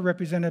nodes are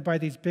represented by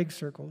these big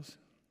circles.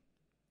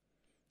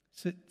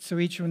 So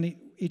each one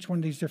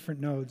of these different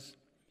nodes.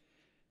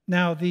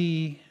 Now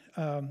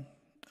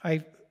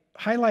I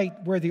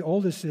highlight where the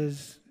oldest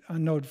is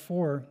on node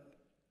 4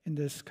 in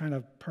this kind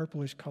of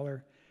purplish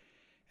color.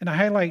 And I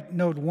highlight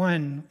node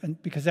 1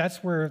 because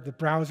that's where the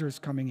browser is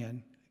coming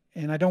in.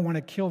 And I don't want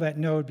to kill that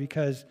node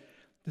because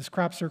this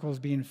crop circle is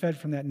being fed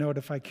from that node.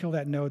 If I kill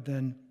that node,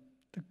 then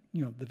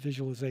the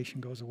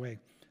visualization goes away.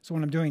 So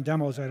when I'm doing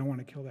demos, I don't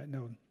want to kill that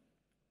node.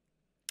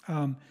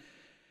 And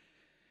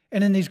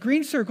then these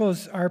green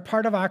circles are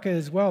part of Akka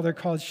as well. They're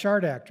called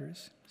shard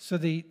actors. So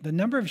the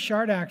number of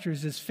shard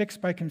actors is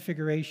fixed by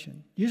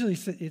configuration. Usually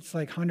it's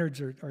like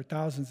hundreds or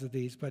thousands of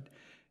these, but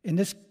in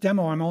this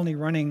demo I'm only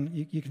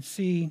running, you can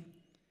see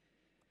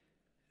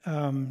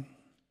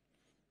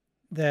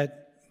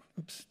that,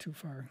 oops, too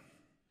far.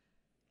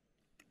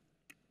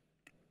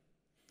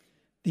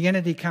 The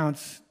entity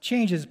counts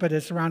changes, but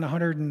it's around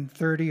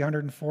 130,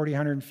 140,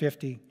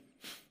 150.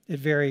 It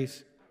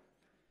varies.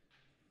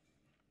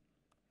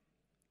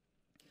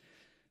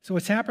 So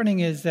what's happening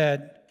is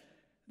that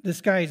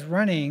this guy is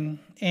running,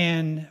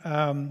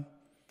 and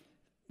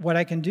what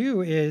I can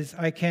do is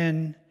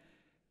in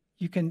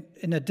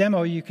a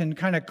demo, you can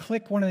kind of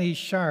click one of these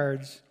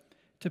shards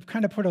to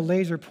kind of put a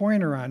laser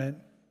pointer on it,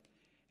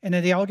 and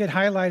then they all get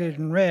highlighted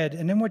in red.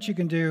 And then what you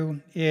can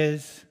do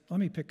is, let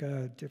me pick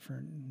a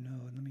different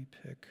node. Let me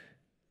pick,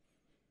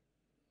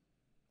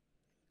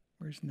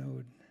 where's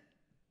node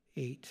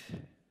 8?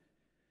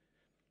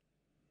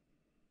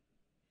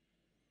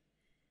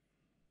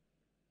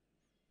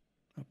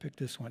 I'll pick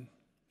this one,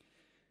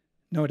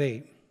 node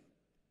 8.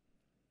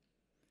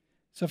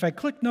 So if I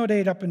click node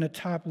 8 up in the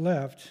top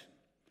left,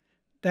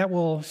 that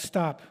will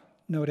stop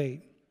node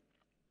 8.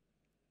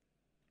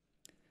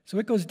 So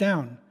it goes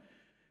down.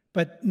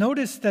 But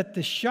notice that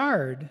the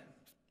shard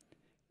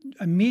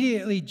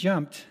immediately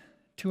jumped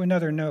to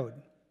another node.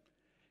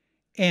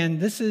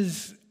 And this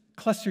is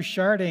cluster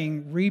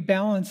sharding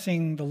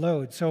rebalancing the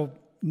load. So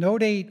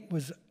node 8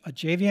 was a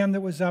JVM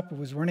that was up. It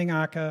was running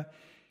Akka.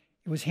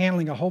 It was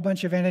handling a whole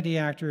bunch of entity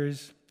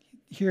actors.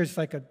 Here's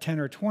like a 10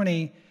 or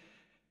 20.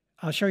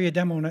 I'll show you a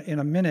demo in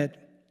a minute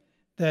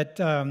that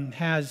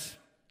has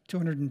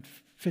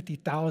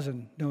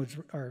 250,000 nodes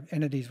or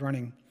entities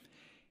running.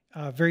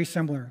 Very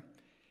similar.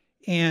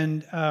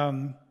 And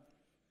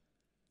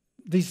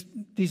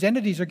these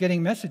entities are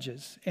getting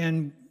messages.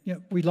 And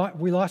we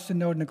lost a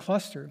node in a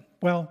cluster.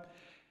 Well,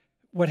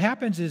 what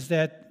happens is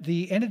that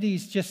the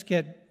entities just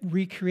get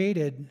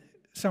recreated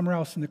somewhere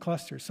else in the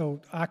cluster.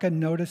 So Akka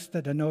noticed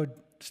that a node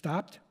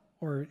stopped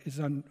or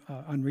is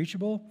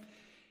unreachable,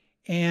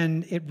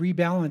 and it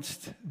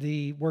rebalanced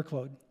the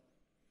workload.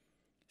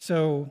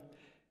 So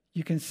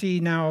you can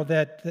see now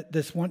that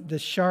this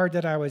shard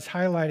that I was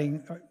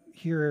highlighting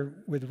here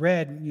with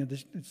red,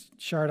 it's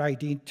shard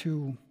ID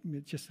 2,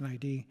 it's just an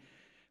ID.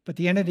 But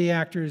the entity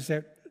actors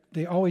that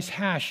they always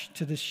hash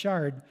to this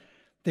shard,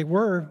 they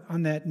were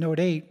on that node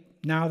 8,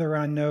 now they're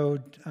on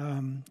node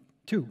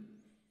 2.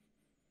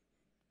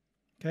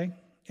 Okay?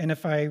 And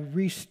if I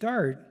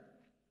restart,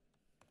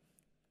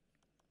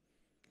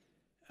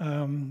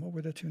 what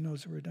were the two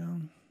nodes that were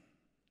down?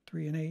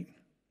 3 and 8.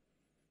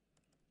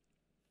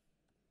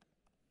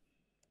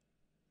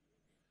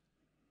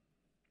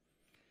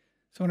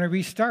 So when I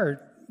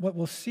restart, what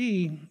we'll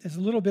see is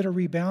a little bit of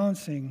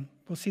rebalancing.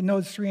 We'll see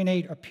nodes 3 and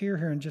 8 appear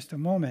here in just a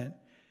moment.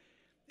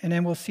 And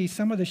then we'll see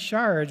some of the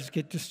shards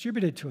get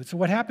distributed to it. So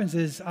what happens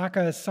is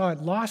Akka saw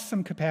it lost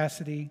some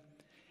capacity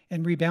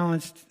and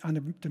rebalanced on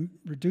the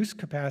reduced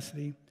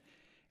capacity.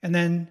 And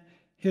then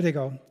here they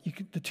go.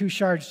 The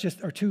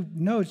two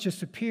nodes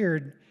just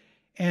appeared,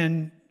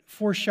 and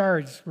 4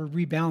 shards were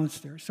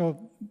rebalanced there.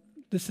 So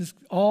this is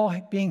all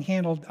being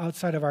handled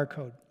outside of our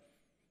code.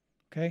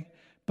 Okay?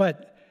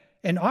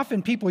 And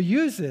often people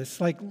use this,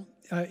 like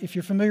if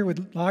you're familiar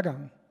with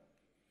Logom.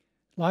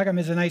 Logom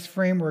is a nice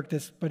framework,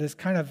 but it's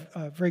kind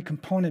of very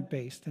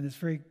component-based, and it's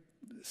very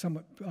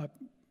somewhat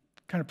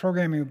kind of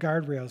programming with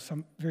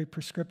guardrails, very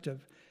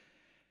prescriptive.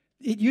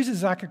 It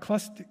uses Akka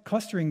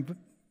clustering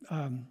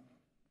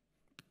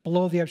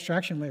below the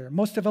abstraction layer.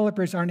 Most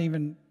developers don't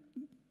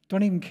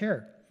even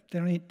care.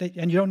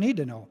 And you don't need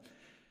to know.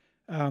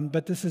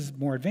 But this is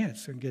more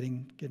advanced, so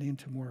getting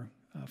into more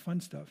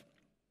fun stuff.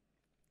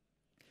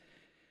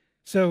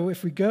 So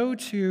if we go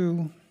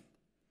to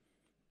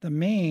the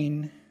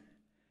main,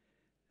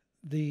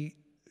 the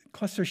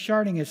cluster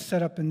sharding is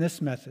set up in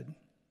this method.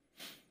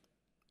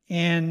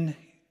 And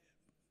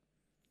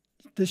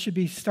this should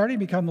be starting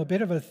to become a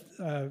bit of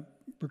a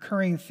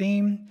recurring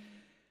theme.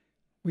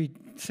 We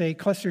say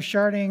cluster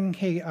sharding,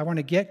 hey, I want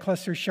to get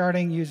cluster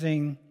sharding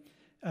using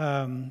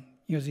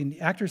the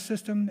actor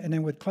system. And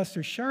then with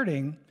cluster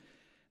sharding,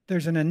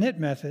 there's an init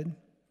method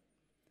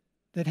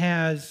that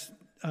has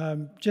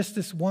just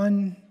this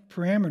one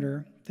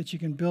parameter that you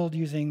can build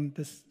using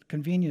this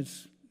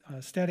convenience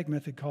static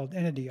method called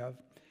entity of.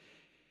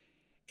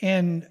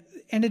 And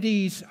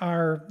entities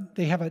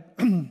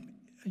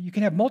you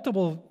can have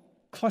multiple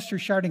cluster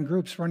sharding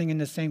groups running in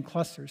the same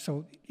cluster.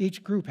 So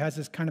each group has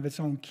this kind of its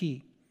own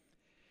key.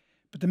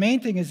 But the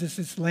main thing is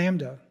this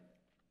lambda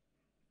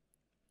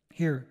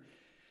here.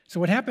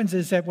 So what happens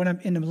is that when I'm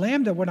in the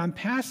lambda, what I'm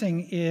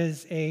passing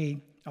is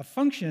a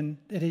function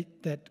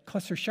that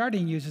cluster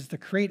sharding uses to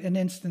create an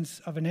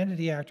instance of an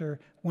entity actor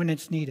when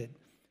it's needed.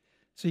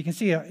 So you can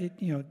see,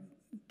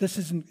 this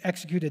isn't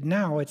executed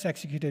now, it's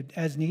executed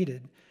as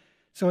needed.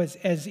 So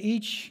as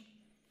each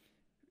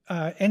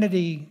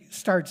entity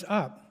starts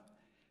up,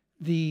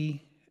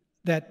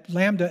 that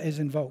Lambda is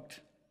invoked.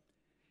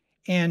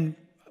 And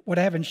what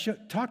I haven't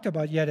talked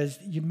about yet is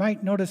you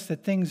might notice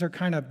that things are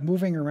kind of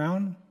moving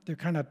around. They're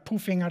kind of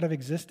poofing out of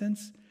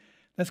existence.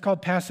 That's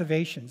called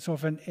passivation. So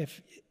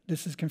if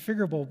this is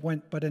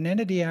configurable, but an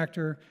entity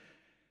actor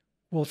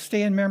will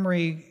stay in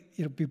memory,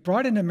 it'll be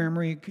brought into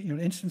memory, an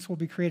instance will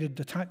be created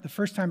the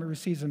first time it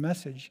receives a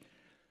message.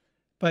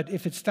 But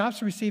if it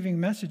stops receiving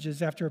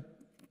messages after a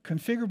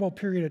configurable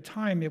period of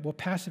time, it will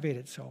passivate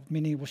itself,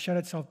 meaning it will shut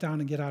itself down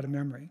and get out of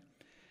memory.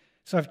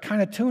 So I've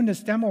kind of tuned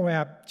this demo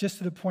app just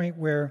to the point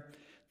where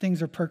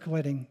things are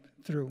percolating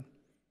through,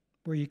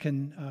 where you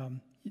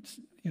can,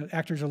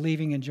 actors are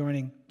leaving and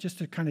joining, just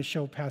to kind of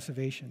show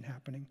passivation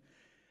happening.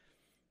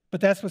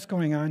 But that's what's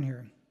going on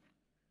here.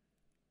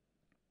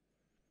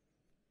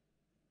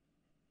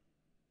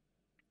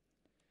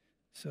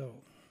 So,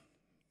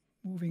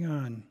 moving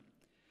on.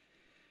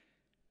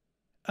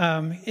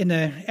 In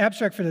the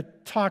abstract for the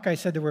talk, I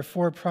said there were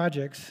 4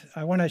 projects.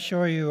 I want to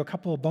show you a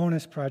couple of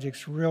bonus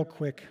projects real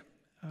quick.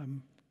 I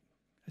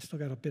still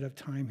got a bit of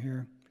time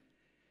here.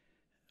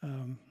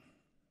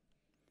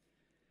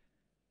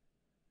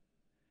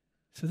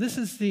 So this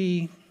is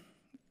the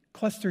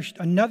cluster,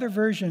 another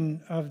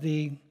version of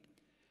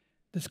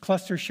this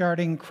cluster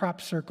sharding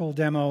crop circle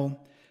demo,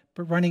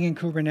 but running in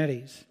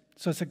Kubernetes.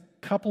 So it's a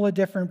couple of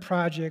different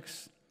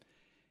projects,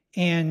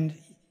 and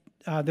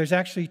there's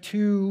actually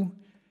 2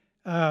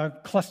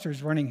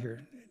 clusters running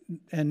here.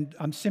 And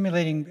I'm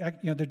simulating,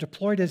 they're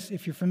deployed as,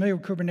 if you're familiar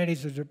with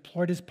Kubernetes, they're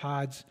deployed as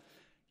pods.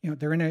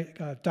 They're in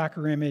a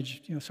Docker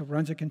image, so it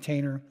runs a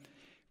container,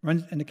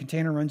 and the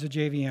container runs a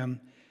JVM.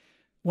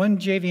 One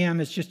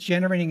JVM is just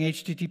generating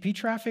HTTP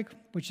traffic,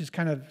 which is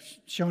kind of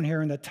shown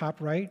here in the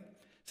top right.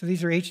 So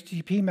these are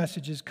HTTP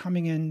messages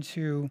coming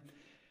into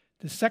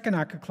the second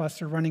Akka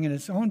cluster running in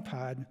its own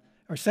pod,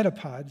 or set of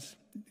pods,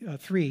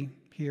 3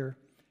 here,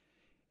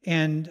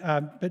 and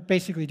but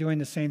basically doing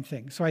the same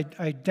thing. So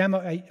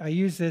I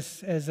use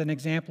this as an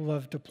example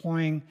of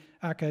deploying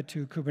Akka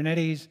to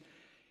Kubernetes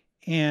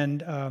and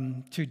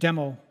to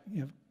demo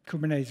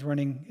Kubernetes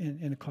running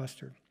in a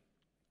cluster.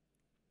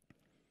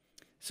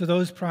 So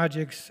those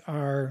projects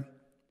are,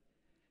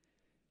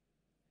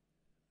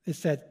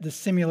 it's the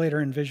simulator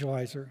and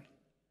visualizer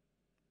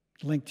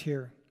linked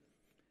here.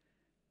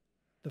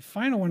 The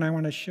final one I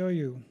want to show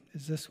you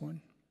is this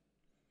one.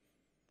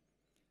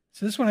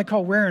 So this one I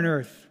call Where on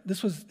Earth.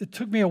 It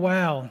took me a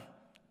while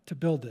to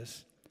build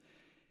this.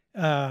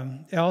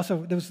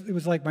 It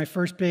was like my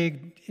first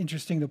big,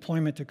 interesting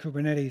deployment to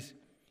Kubernetes.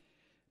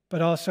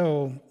 But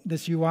also,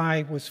 this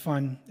UI was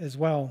fun as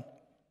well.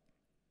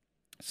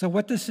 So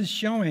what this is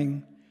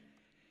showing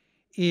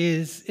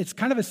is it's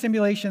kind of a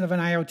simulation of an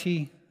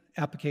IoT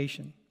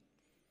application.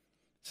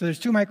 So there's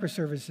 2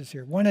 microservices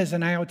here. One is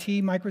an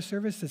IoT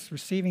microservice that's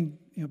receiving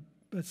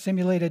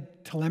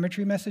simulated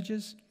telemetry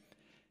messages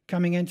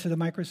coming into the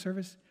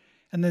microservice.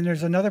 And then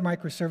there's another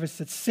microservice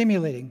that's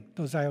simulating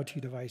those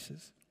IoT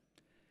devices.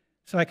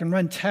 So I can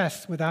run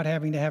tests without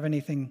having to have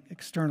anything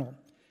external.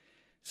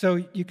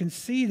 So you can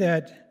see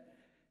that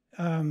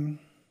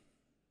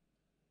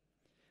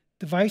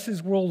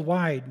devices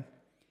worldwide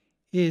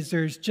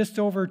there's just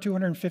over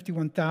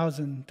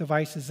 251,000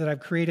 devices that I've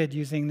created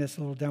using this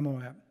little demo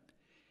app.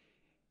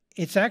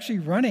 It's actually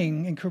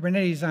running in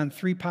Kubernetes on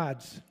 3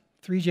 pods,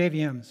 3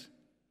 JVMs,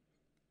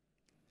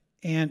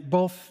 and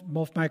both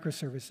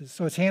microservices.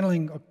 So it's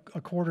handling a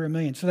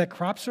 250,000. So that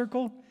crop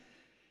circle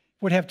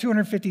would have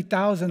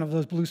 250,000 of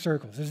those blue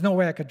circles. There's no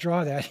way I could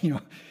draw that,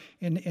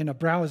 in a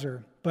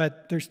browser.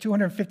 But there's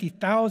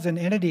 250,000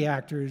 entity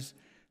actors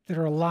that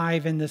are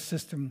alive in this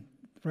system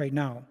right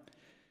now.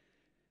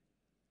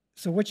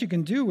 So what you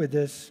can do with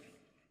this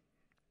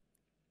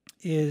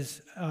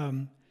is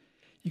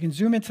you can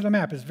zoom into the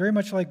map. It's very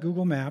much like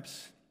Google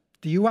Maps.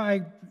 The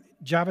UI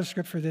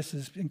JavaScript for this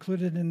is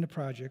included in the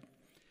project.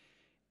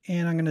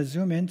 And I'm going to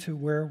zoom into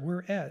where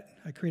we're at.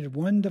 I created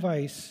one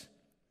device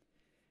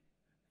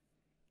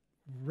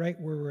right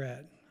where we're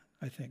at,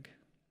 I think.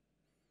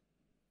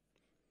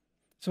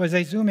 So as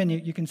I zoom in,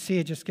 you can see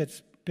it just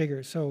gets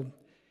bigger. So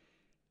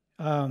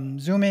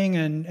zooming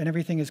and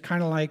everything is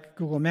kind of like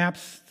Google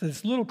Maps.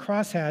 This little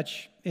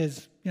crosshatch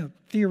is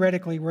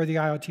theoretically where the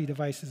IoT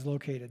device is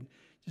located,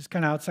 just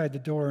kind of outside the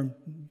door and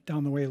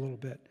down the way a little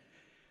bit.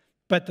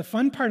 But the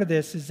fun part of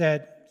this is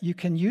that you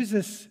can use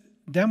this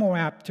demo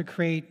app to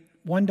create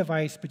one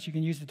device, but you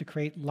can use it to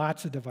create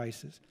lots of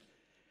devices.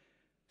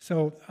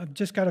 So I've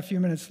just got a few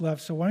minutes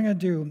left. So what I'm going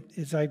to do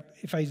is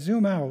if I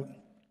zoom out,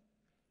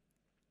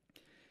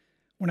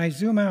 when I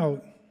zoom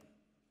out,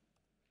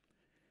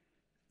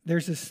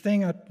 there's this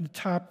thing at the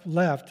top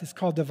left. It's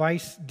called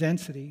device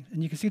density.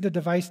 And you can see the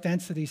device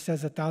density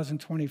says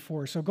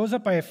 1,024. So it goes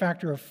up by a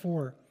factor of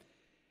 4.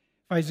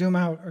 If I zoom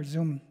out or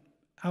zoom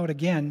out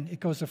again, it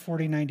goes to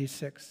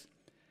 4096.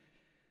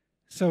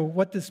 So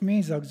what this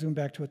means, I'll zoom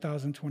back to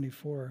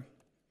 1,024.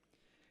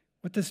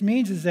 What this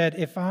means is that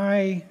if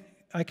I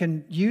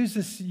can use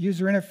this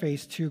user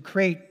interface to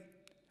create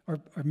or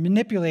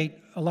manipulate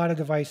a lot of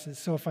devices.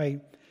 So if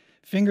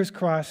fingers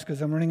crossed,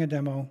 because I'm running a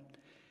demo,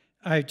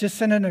 I just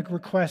sent in a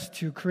request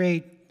to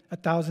create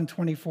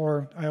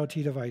 1,024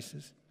 IoT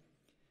devices.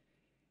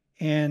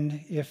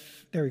 And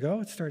there we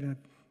go,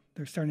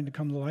 they're starting to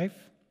come to life.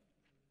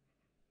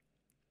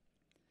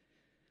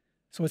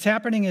 So what's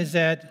happening is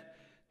that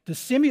the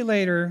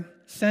simulator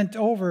sent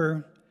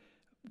over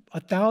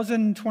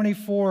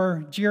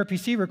 1,024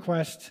 gRPC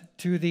requests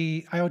to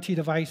the IoT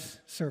device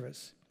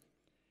service.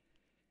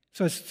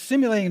 So it's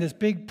simulating this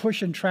big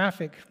push in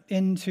traffic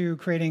into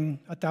creating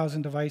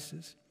 1,000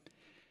 devices.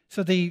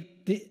 So the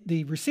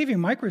receiving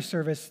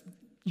microservice,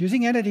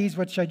 using entities,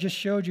 which I just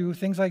showed you,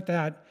 things like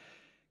that,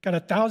 got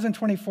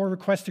 1,024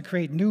 requests to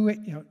create new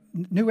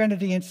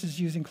entity instances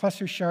using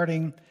cluster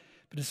sharding,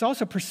 but it's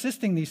also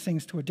persisting these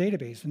things to a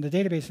database, and the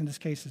database in this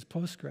case is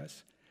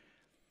Postgres.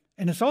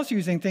 And it's also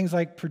using things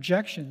like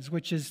projections,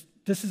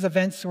 this is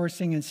event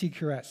sourcing in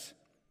CQRS,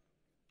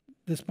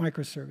 this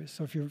microservice.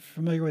 So if you're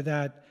familiar with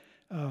that,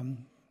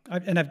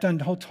 I've done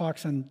whole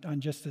talks on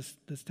just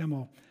this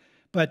demo.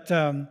 But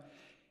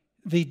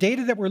the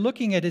data that we're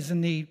looking at is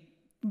in the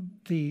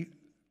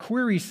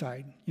query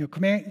side.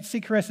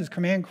 CQRS is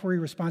command query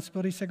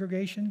responsibility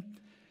segregation.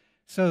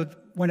 So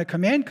when a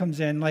command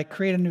comes in, like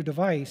create a new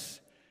device,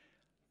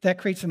 that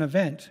creates an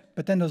event,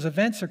 but then those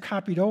events are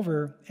copied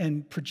over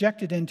and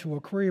projected into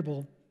a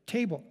queryable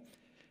table.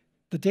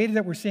 The data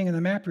that we're seeing in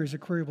the map here is a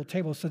queryable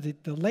table. So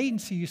the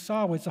latency you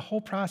saw was the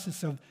whole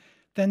process of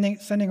then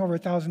sending over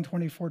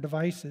 1,024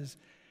 devices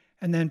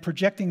and then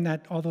projecting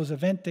all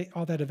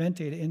that event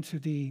data into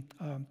the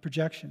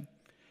projection.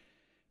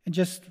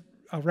 And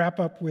I'll wrap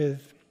up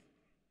with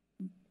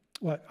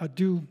what I'll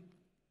do,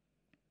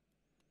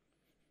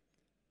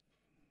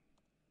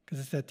 because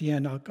it's at the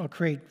end. I'll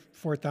create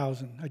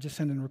 4,000. I just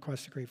sent in a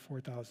request to create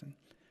 4,000.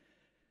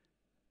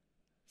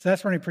 So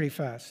that's running pretty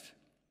fast.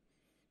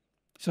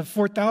 So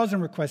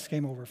 4,000 requests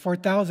came over.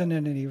 4,000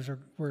 entities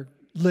were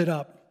lit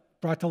up,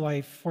 brought to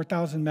life,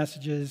 4,000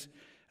 messages,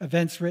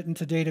 events written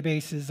to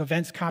databases,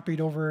 events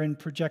copied over and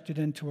projected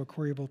into a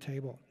queryable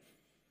table.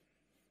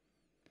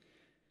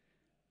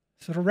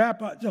 So to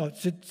wrap up,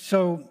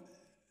 so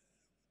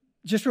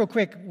just real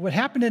quick, what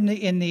happened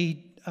in the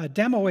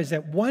demo is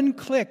that one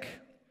click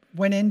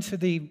went into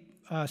the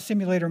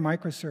simulator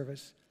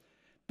microservice.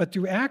 But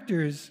through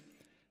actors,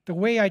 the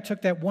way I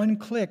took that one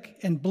click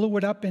and blew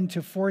it up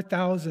into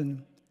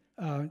 4,000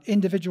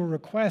 individual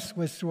requests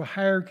was through a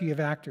hierarchy of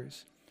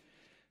actors.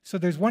 So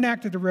there's one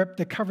actor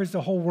that covers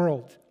the whole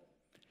world.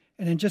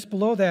 And then just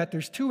below that,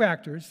 there's two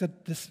actors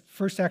that this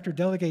first actor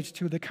delegates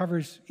to that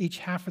covers each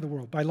half of the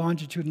world by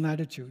longitude and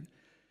latitude.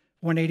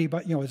 180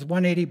 it's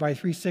 180 by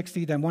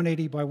 360, then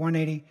 180 by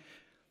 180.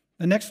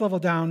 The next level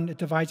down, it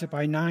divides it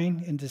by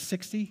 9 into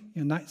 60,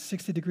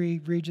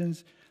 60-degree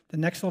regions. The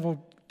next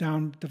level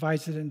down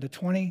divides it into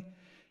 20.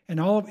 And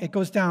it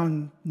goes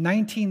down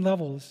 19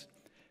 levels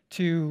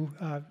to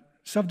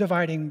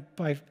subdividing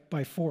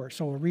by 4.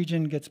 So a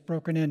region gets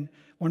broken in,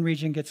 one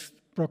region gets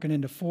broken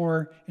into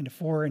 4, into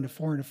 4, into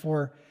 4, into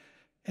 4.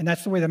 And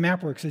that's the way the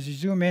map works. As you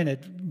zoom in,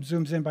 it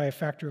zooms in by a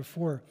factor of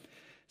 4.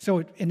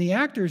 So in the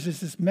actors, there's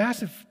this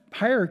massive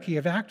hierarchy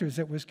of actors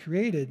that was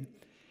created.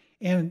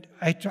 And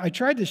I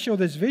tried to show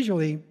this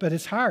visually, but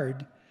it's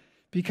hard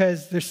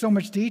because there's so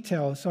much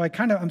detail. So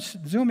I'm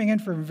zooming in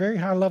for a very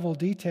high level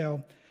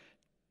detail.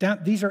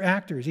 These are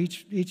actors.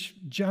 Each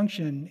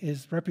junction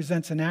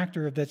represents an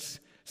actor that's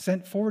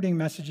forwarding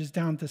messages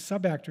down to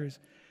sub-actors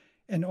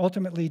and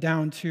ultimately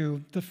down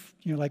to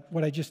like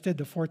what I just did,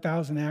 the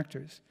 4,000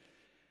 actors.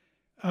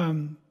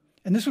 And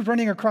this was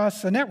running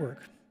across a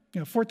network.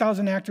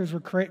 4,000 actors were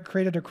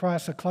created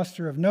across a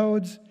cluster of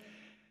nodes,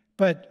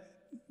 but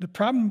the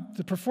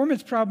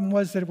performance problem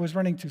was that it was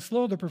running too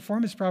slow. The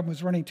performance problem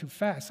was running too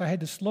fast. I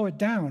had to slow it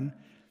down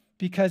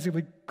because it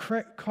would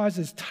cause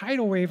this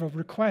tidal wave of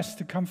requests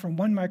to come from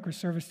one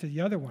microservice to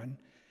the other one.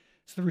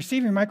 So the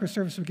receiving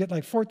microservice would get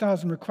like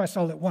 4,000 requests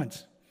all at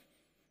once.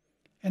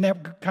 And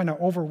that kind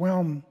of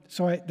overwhelmed.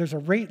 So there's a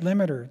rate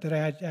limiter that I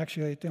had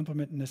to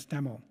implement in this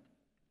demo.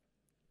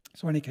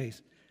 So in any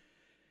case.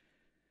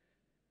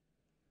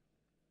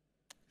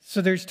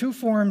 So there's two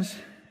forms.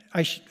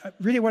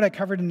 Really what I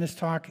covered in this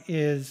talk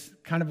is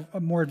kind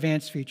of more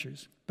advanced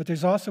features. But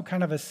there's also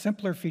kind of a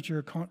simpler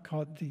feature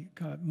called the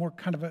more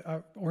kind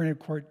of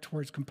oriented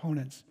towards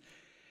components.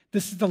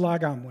 This is the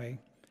logon way.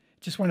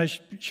 Just want to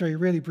show you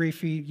really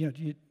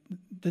briefly.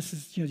 This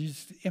is you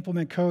just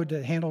implement code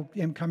to handle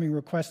incoming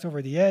requests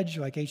over the edge,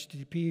 like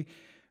HTTP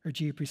or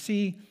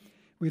gRPC.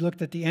 We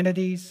looked at the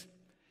entities.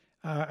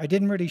 I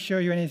didn't really show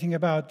you anything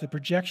about the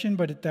projection,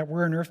 but that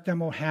We're on Earth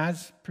demo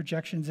has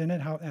projections in it,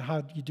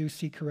 how you do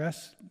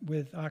CQRS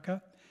with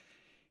Akka.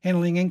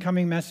 Handling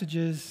incoming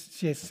messages,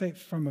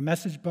 from a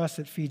message bus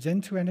that feeds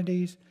into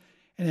entities,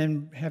 and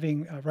then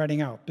having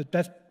writing out. But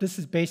this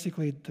is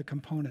basically the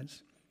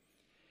components.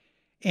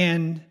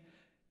 And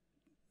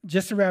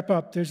just to wrap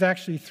up, there's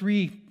actually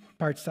 3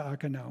 parts to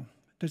Akka now.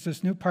 There's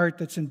this new part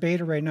that's in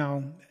beta right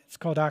now. It's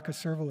called Akka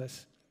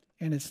Serverless.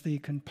 And it's the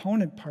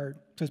component part.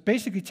 So it's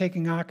basically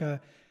taking Akka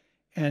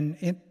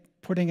and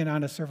putting it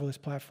on a serverless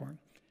platform.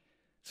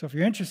 So if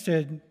you're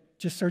interested,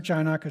 just search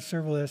on Akka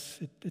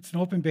serverless. It's an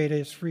open beta.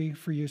 It's free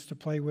for use to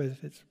play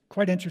with. It's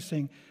quite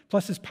interesting.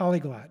 Plus, it's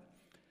polyglot.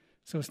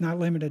 So it's not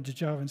limited to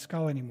Java and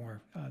Scala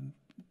anymore.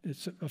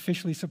 It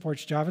officially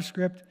supports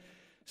JavaScript,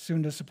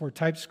 soon to support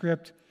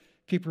TypeScript.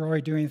 People are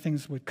already doing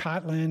things with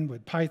Kotlin,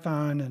 with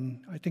Python,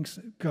 and I think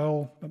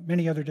Go, but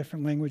many other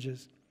different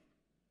languages.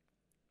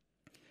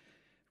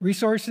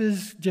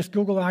 Resources, just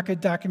Google Akka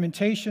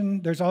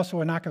documentation. There's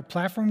also an Akka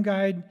platform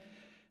guide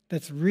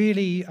that's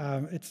really,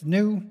 it's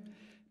new,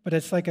 but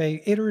it's like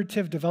an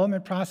iterative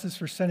development process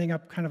for setting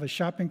up kind of a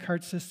shopping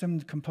cart system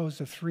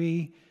composed of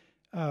 3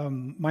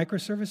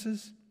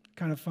 microservices.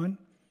 Kind of fun.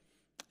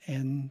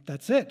 And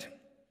that's it.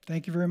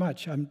 Thank you very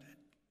much. I'm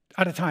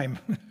out of time.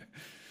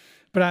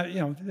 But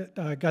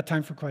I got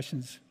time for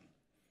questions.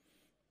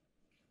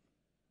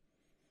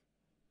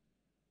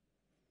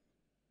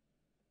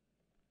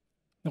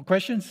 No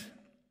questions?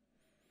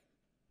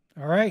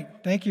 All right.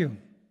 Thank you.